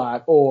or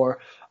black or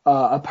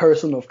a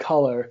person of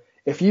color.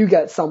 If you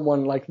get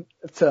someone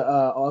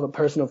a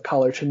person of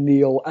color to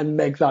kneel and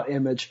make that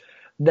image,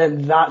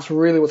 then that's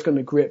really what's going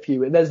to grip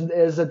you.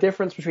 There's a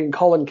difference between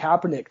Colin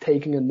Kaepernick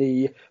taking a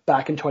knee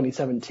back in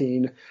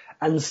 2017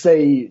 and,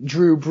 say,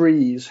 Drew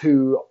Brees,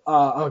 who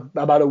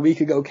about a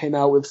week ago came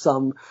out with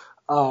some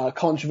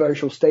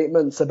controversial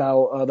statements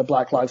about the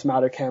Black Lives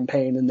Matter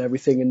campaign and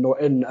everything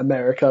in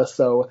America.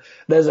 So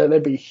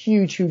there'd be a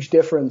huge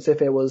difference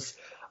if it was,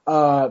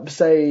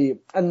 say,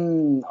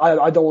 and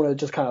I don't want to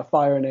just kind of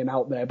fire a name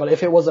out there, but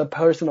if it was a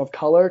person of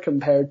color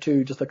compared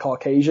to just a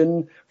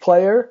Caucasian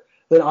player,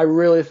 then I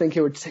really think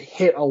it would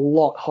hit a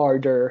lot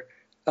harder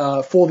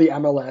for the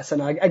MLS.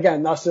 And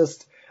again, that's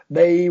just,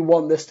 they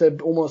want this to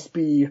almost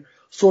be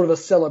sort of a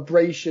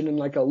celebration and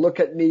like a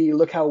look at me,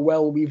 look how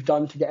well we've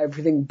done to get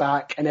everything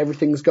back and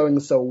everything's going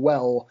so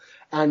well.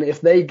 And if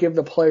they give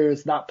the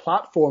players that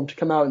platform to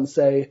come out and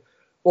say,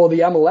 well, the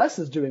MLS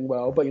is doing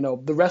well, but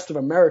the rest of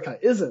America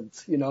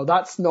isn't,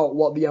 that's not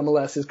what the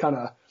MLS is kind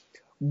of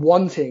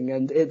wanting.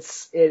 And at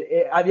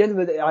the end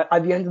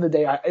of the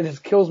day, it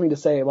just kills me to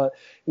say it, but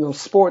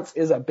sports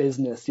is a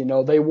business.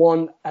 They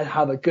want to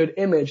have a good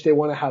image, they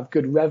want to have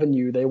good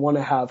revenue, they want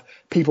to have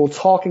people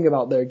talking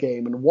about their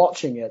game and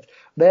watching it.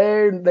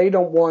 They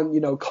don't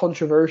want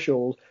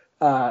controversial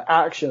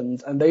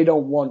actions, and they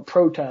don't want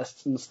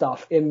protests and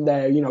stuff in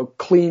their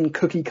clean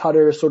cookie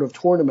cutter sort of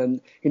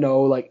tournament,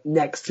 like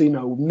next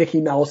to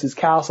Mickey Mouse's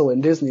castle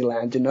in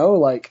Disneyland,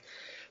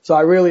 So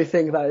I really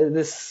think that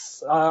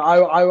this,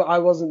 I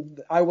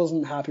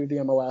wasn't happy with the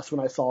MLS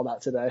when I saw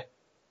that today.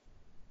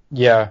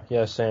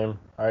 Yeah, same.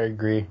 I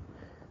agree.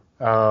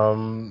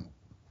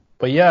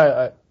 But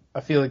yeah, I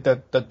feel like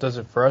that does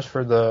it for us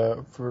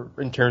for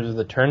in terms of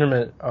the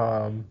tournament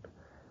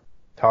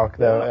talk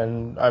though.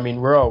 And I mean,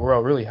 we're all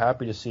really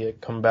happy to see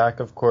it come back.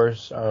 Of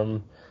course,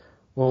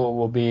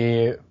 we'll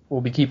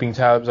be keeping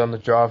tabs on the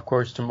draw, of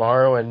course,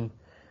 tomorrow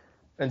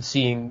and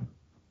seeing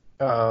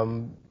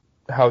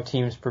how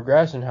teams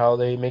progress and how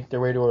they make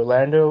their way to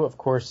Orlando. Of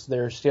course,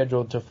 they're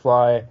scheduled to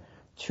fly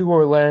to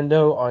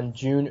Orlando on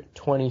June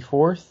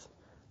 24th.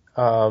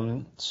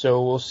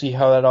 So we'll see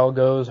how that all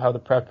goes, how the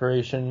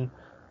preparation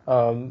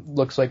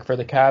looks like for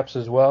the Caps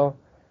as well.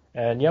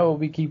 And yeah, we'll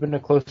be keeping a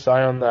close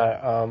eye on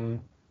that.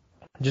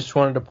 Just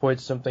wanted to point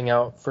something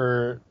out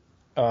for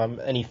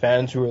any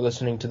fans who are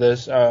listening to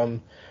this. The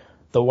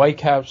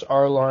Whitecaps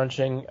are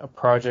launching a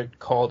project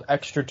called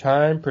Extra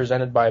Time,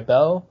 presented by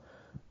Bell.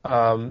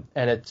 And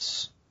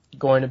it's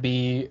going to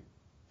be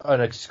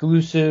an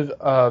exclusive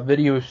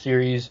video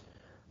series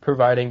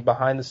providing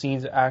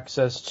behind-the-scenes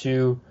access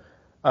to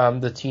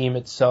the team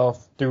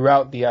itself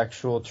throughout the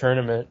actual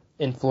tournament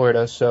in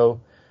Florida.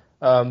 So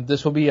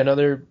this will be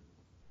another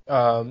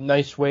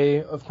nice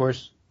way, of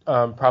course,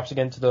 props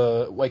again to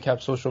the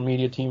Whitecaps social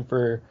media team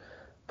for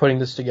putting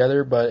this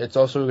together, but it's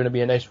also going to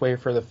be a nice way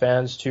for the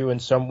fans to in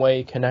some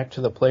way connect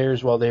to the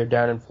players while they're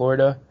down in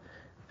Florida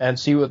and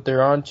see what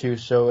they're on to.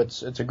 So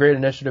it's a great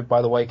initiative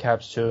by the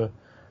Whitecaps to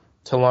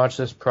launch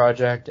this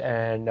project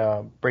and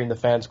bring the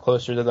fans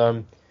closer to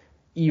them,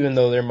 even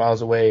though they're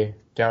miles away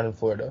down in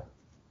Florida.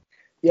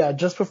 Yeah,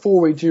 just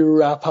before we do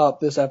wrap up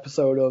this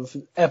episode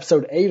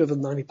 8 of the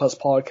 90 Plus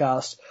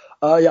podcast,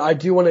 I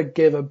do want to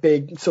give a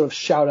big sort of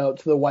shout out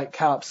to the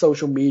Whitecaps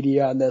social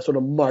media and their sort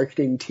of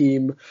marketing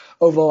team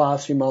over the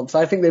last few months.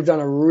 I think they've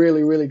done a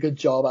really, really good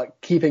job at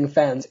keeping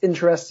fans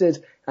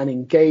interested and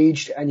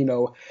engaged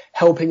and,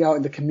 helping out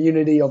in the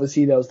community.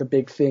 Obviously, that was the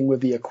big thing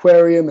with the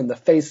aquarium and the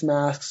face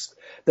masks.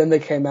 Then they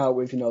came out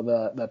with,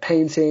 the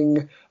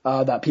painting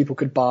that people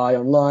could buy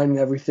online and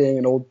everything,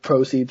 and all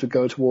proceeds would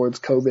go towards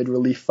COVID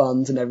relief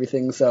funds and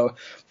everything. So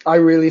I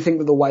really think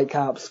that the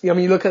Whitecaps, I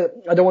mean, I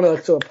don't want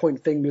to sort of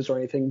point fingers or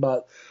anything,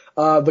 but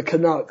the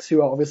Canucks,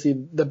 who are obviously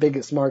the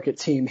biggest market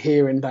team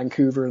here in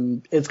Vancouver,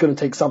 and it's going to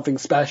take something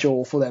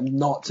special for them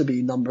not to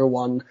be number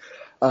one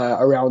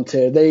around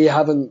here. They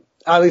haven't,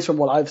 at least from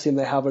what I've seen,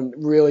 they haven't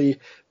really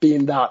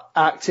been that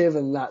active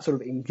and that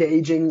sort of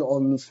engaging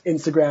on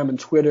Instagram and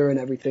Twitter and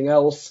everything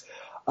else.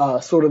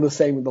 Sort of the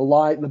same with the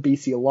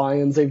BC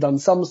Lions. They've done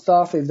some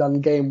stuff. They've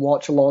done game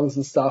watch-alongs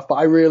and stuff, but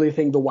I really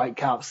think the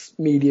Whitecaps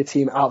media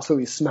team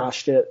absolutely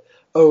smashed it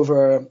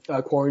over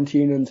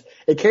quarantine, and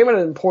it came at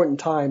an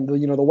important time. The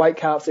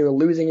Whitecaps, they were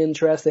losing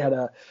interest. They had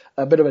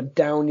a bit of a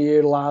down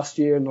year last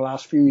year and the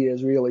last few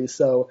years, really.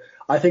 So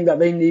I think that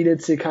they needed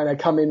to kind of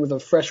come in with a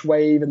fresh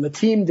wave, and the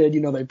team did.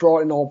 They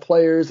brought in all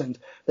players and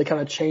they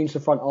kind of changed the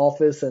front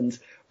office, and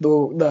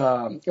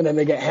and then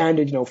they get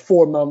handed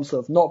 4 months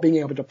of not being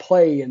able to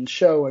play and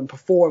show and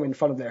perform in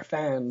front of their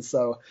fans.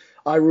 So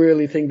I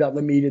really think that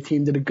the media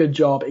team did a good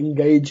job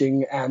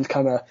engaging and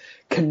kind of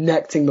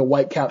connecting the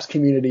Whitecaps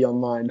community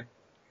online.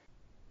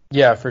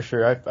 Yeah, for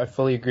sure. I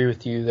fully agree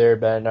with you there,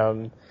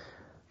 Ben.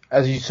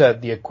 As you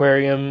said, the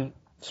aquarium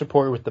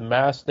support with the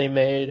mask they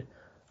made,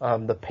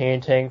 the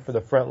painting for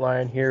the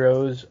frontline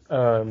heroes,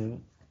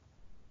 and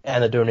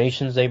the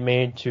donations they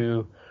made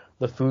to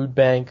the food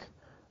bank.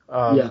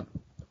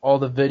 All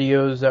the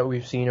videos that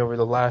we've seen over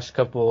the last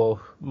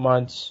couple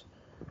months,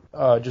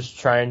 just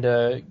trying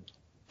to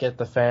get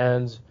the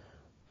fans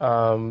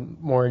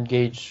more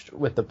engaged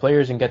with the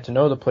players and get to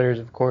know the players,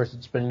 of course.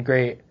 It's been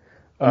great.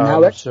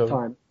 Now extra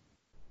time.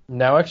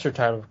 Now extra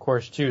time, of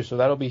course, too. So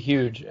that'll be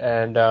huge.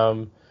 And,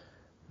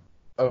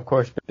 of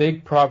course,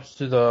 big props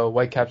to the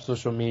Whitecaps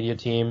social media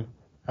team.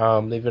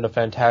 They've done a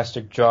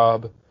fantastic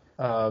job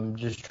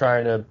just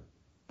trying to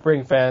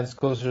bring fans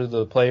closer to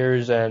the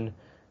players and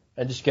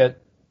just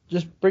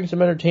bring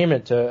some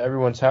entertainment to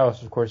everyone's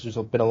house. Of course, there's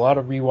been a lot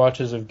of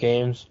rewatches of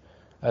games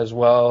as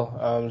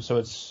well, so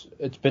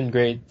it's been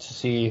great to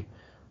see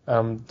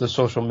the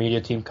social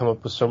media team come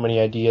up with so many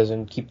ideas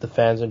and keep the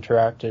fans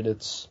interacted.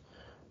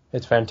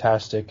 It's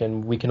fantastic,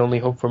 and we can only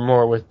hope for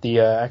more with the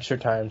extra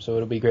time, so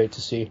it'll be great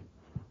to see.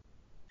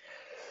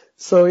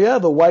 So yeah,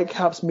 the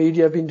Whitecaps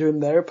media have been doing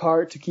their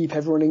part to keep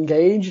everyone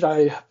engaged.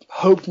 I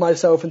hope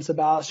myself and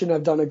Sebastian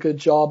have done a good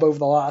job over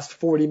the last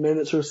 40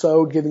 minutes or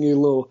so, giving you a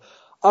little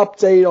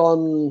update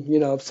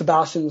on,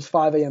 Sebastian's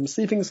 5 a.m.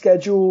 sleeping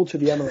schedule, to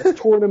the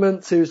MLS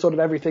tournament, to sort of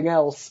everything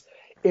else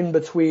in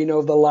between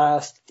over the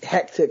last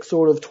hectic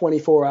sort of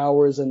 24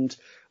 hours. And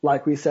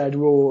like we said,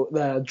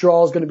 the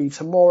draw is going to be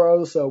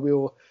tomorrow,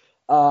 so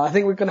I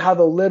think we're going to have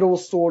a little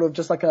sort of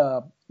just like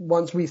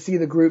once we see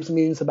the groups,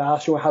 me and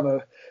Sebastian will have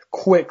a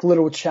quick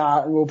little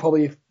chat, and we'll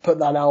probably put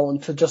that out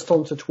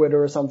onto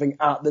Twitter or something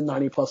at the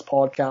 90 Plus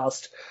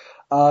Podcast,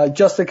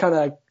 just to kind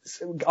of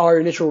our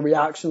initial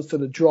reactions to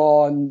the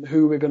draw and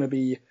who we're going to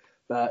be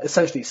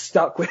essentially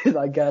stuck with,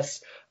 I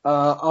guess,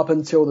 up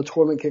until the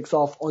tournament kicks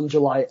off on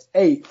July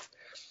 8th.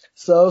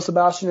 So,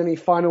 Sebastian, any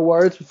final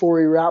words before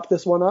we wrap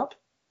this one up?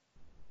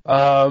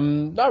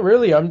 Not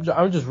really.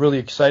 I'm just really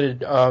excited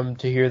to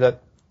hear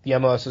that the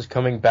MLS is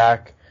coming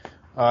back.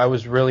 I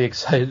was really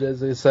excited,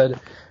 as I said,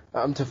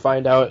 to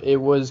find out it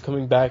was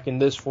coming back in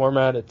this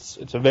format.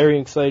 It's a very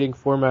exciting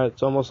format.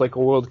 It's almost like a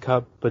World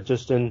Cup, but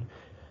just in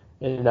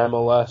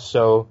MLS.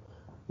 So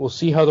we'll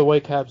see how the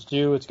Whitecaps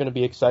do. It's going to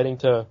be exciting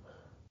to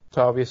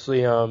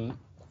obviously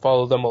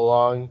follow them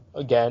along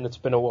again. It's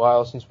been a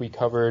while since we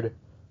covered,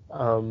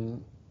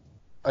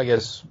 I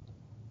guess,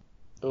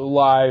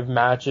 live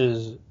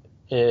matches,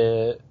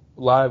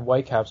 live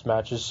Whitecaps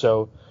matches.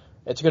 So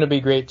it's going to be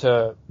great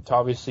to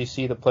obviously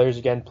see the players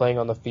again playing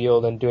on the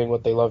field and doing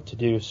what they love to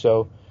do.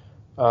 So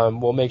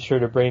we'll make sure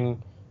to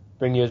bring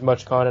you as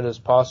much content as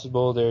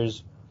possible.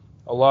 There's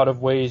a lot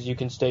of ways you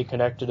can stay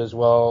connected as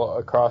well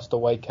across the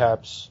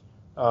Whitecaps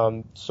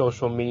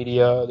social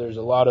media. There's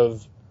a lot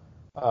of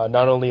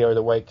not only are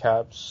the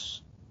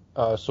Whitecaps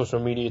social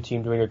media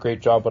team doing a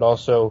great job, but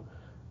also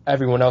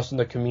everyone else in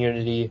the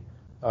community,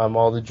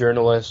 all the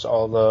journalists,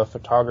 all the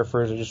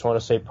photographers. I just want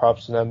to say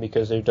props to them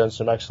because they've done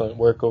some excellent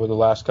work over the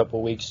last couple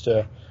of weeks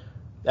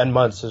and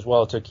months as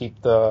well to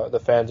keep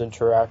the fans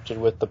interacted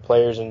with the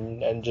players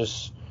and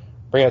just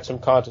bring out some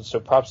content. So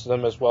props to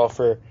them as well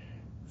for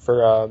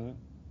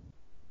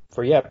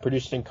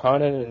producing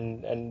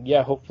content and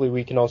hopefully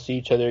we can all see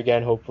each other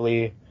again.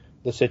 Hopefully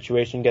the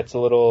situation gets a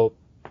little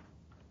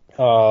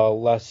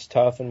less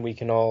tough and we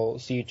can all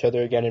see each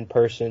other again in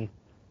person.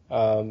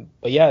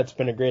 But yeah, it's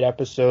been a great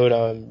episode.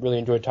 Really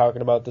enjoyed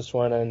talking about this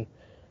one and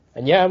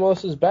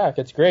MLS is back.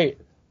 It's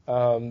great.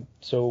 So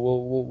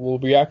we'll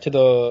react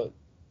to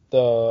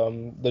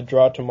the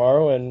draw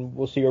tomorrow and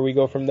we'll see where we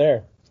go from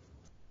there.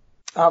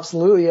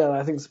 Absolutely, and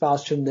I think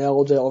Sebastian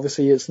nailed it.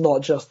 Obviously, it's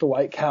not just the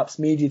Whitecaps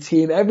media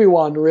team.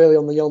 Everyone really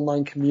on the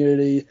online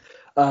community,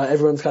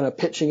 everyone's kind of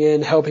pitching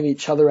in, helping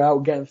each other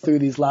out, getting through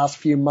these last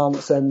few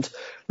months. And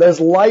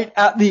there's light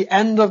at the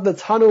end of the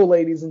tunnel,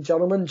 ladies and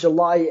gentlemen.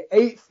 July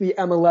 8th, the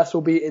MLS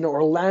will be in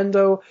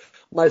Orlando.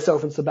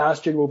 Myself and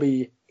Sebastian will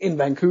be in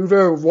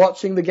Vancouver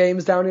watching the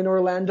games down in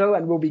Orlando,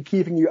 and we'll be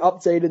keeping you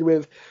updated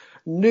with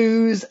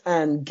news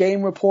and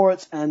game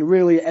reports and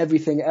really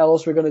everything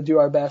else. We're going to do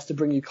our best to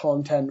bring you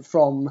content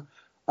from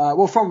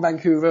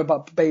Vancouver,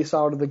 but based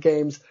out of the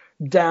games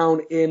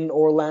down in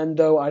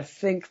Orlando. I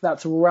think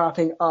that's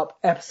wrapping up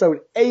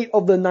episode 8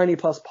 of the 90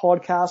 Plus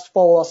Podcast.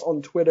 Follow us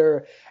on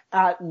Twitter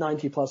at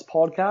 90 Plus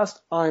Podcast.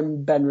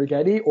 I'm Ben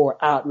Righetti,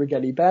 or at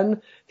Righetti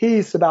Ben.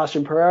 He's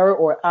Sebastian Pereira,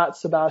 or at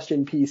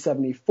Sebastian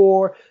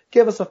P74.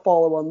 Give us a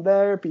follow on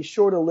there. Be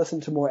sure to listen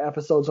to more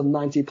episodes of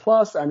 90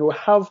 Plus, and we'll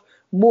have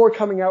more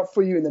coming out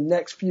for you in the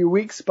next few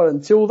weeks. But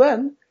until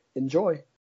then, enjoy.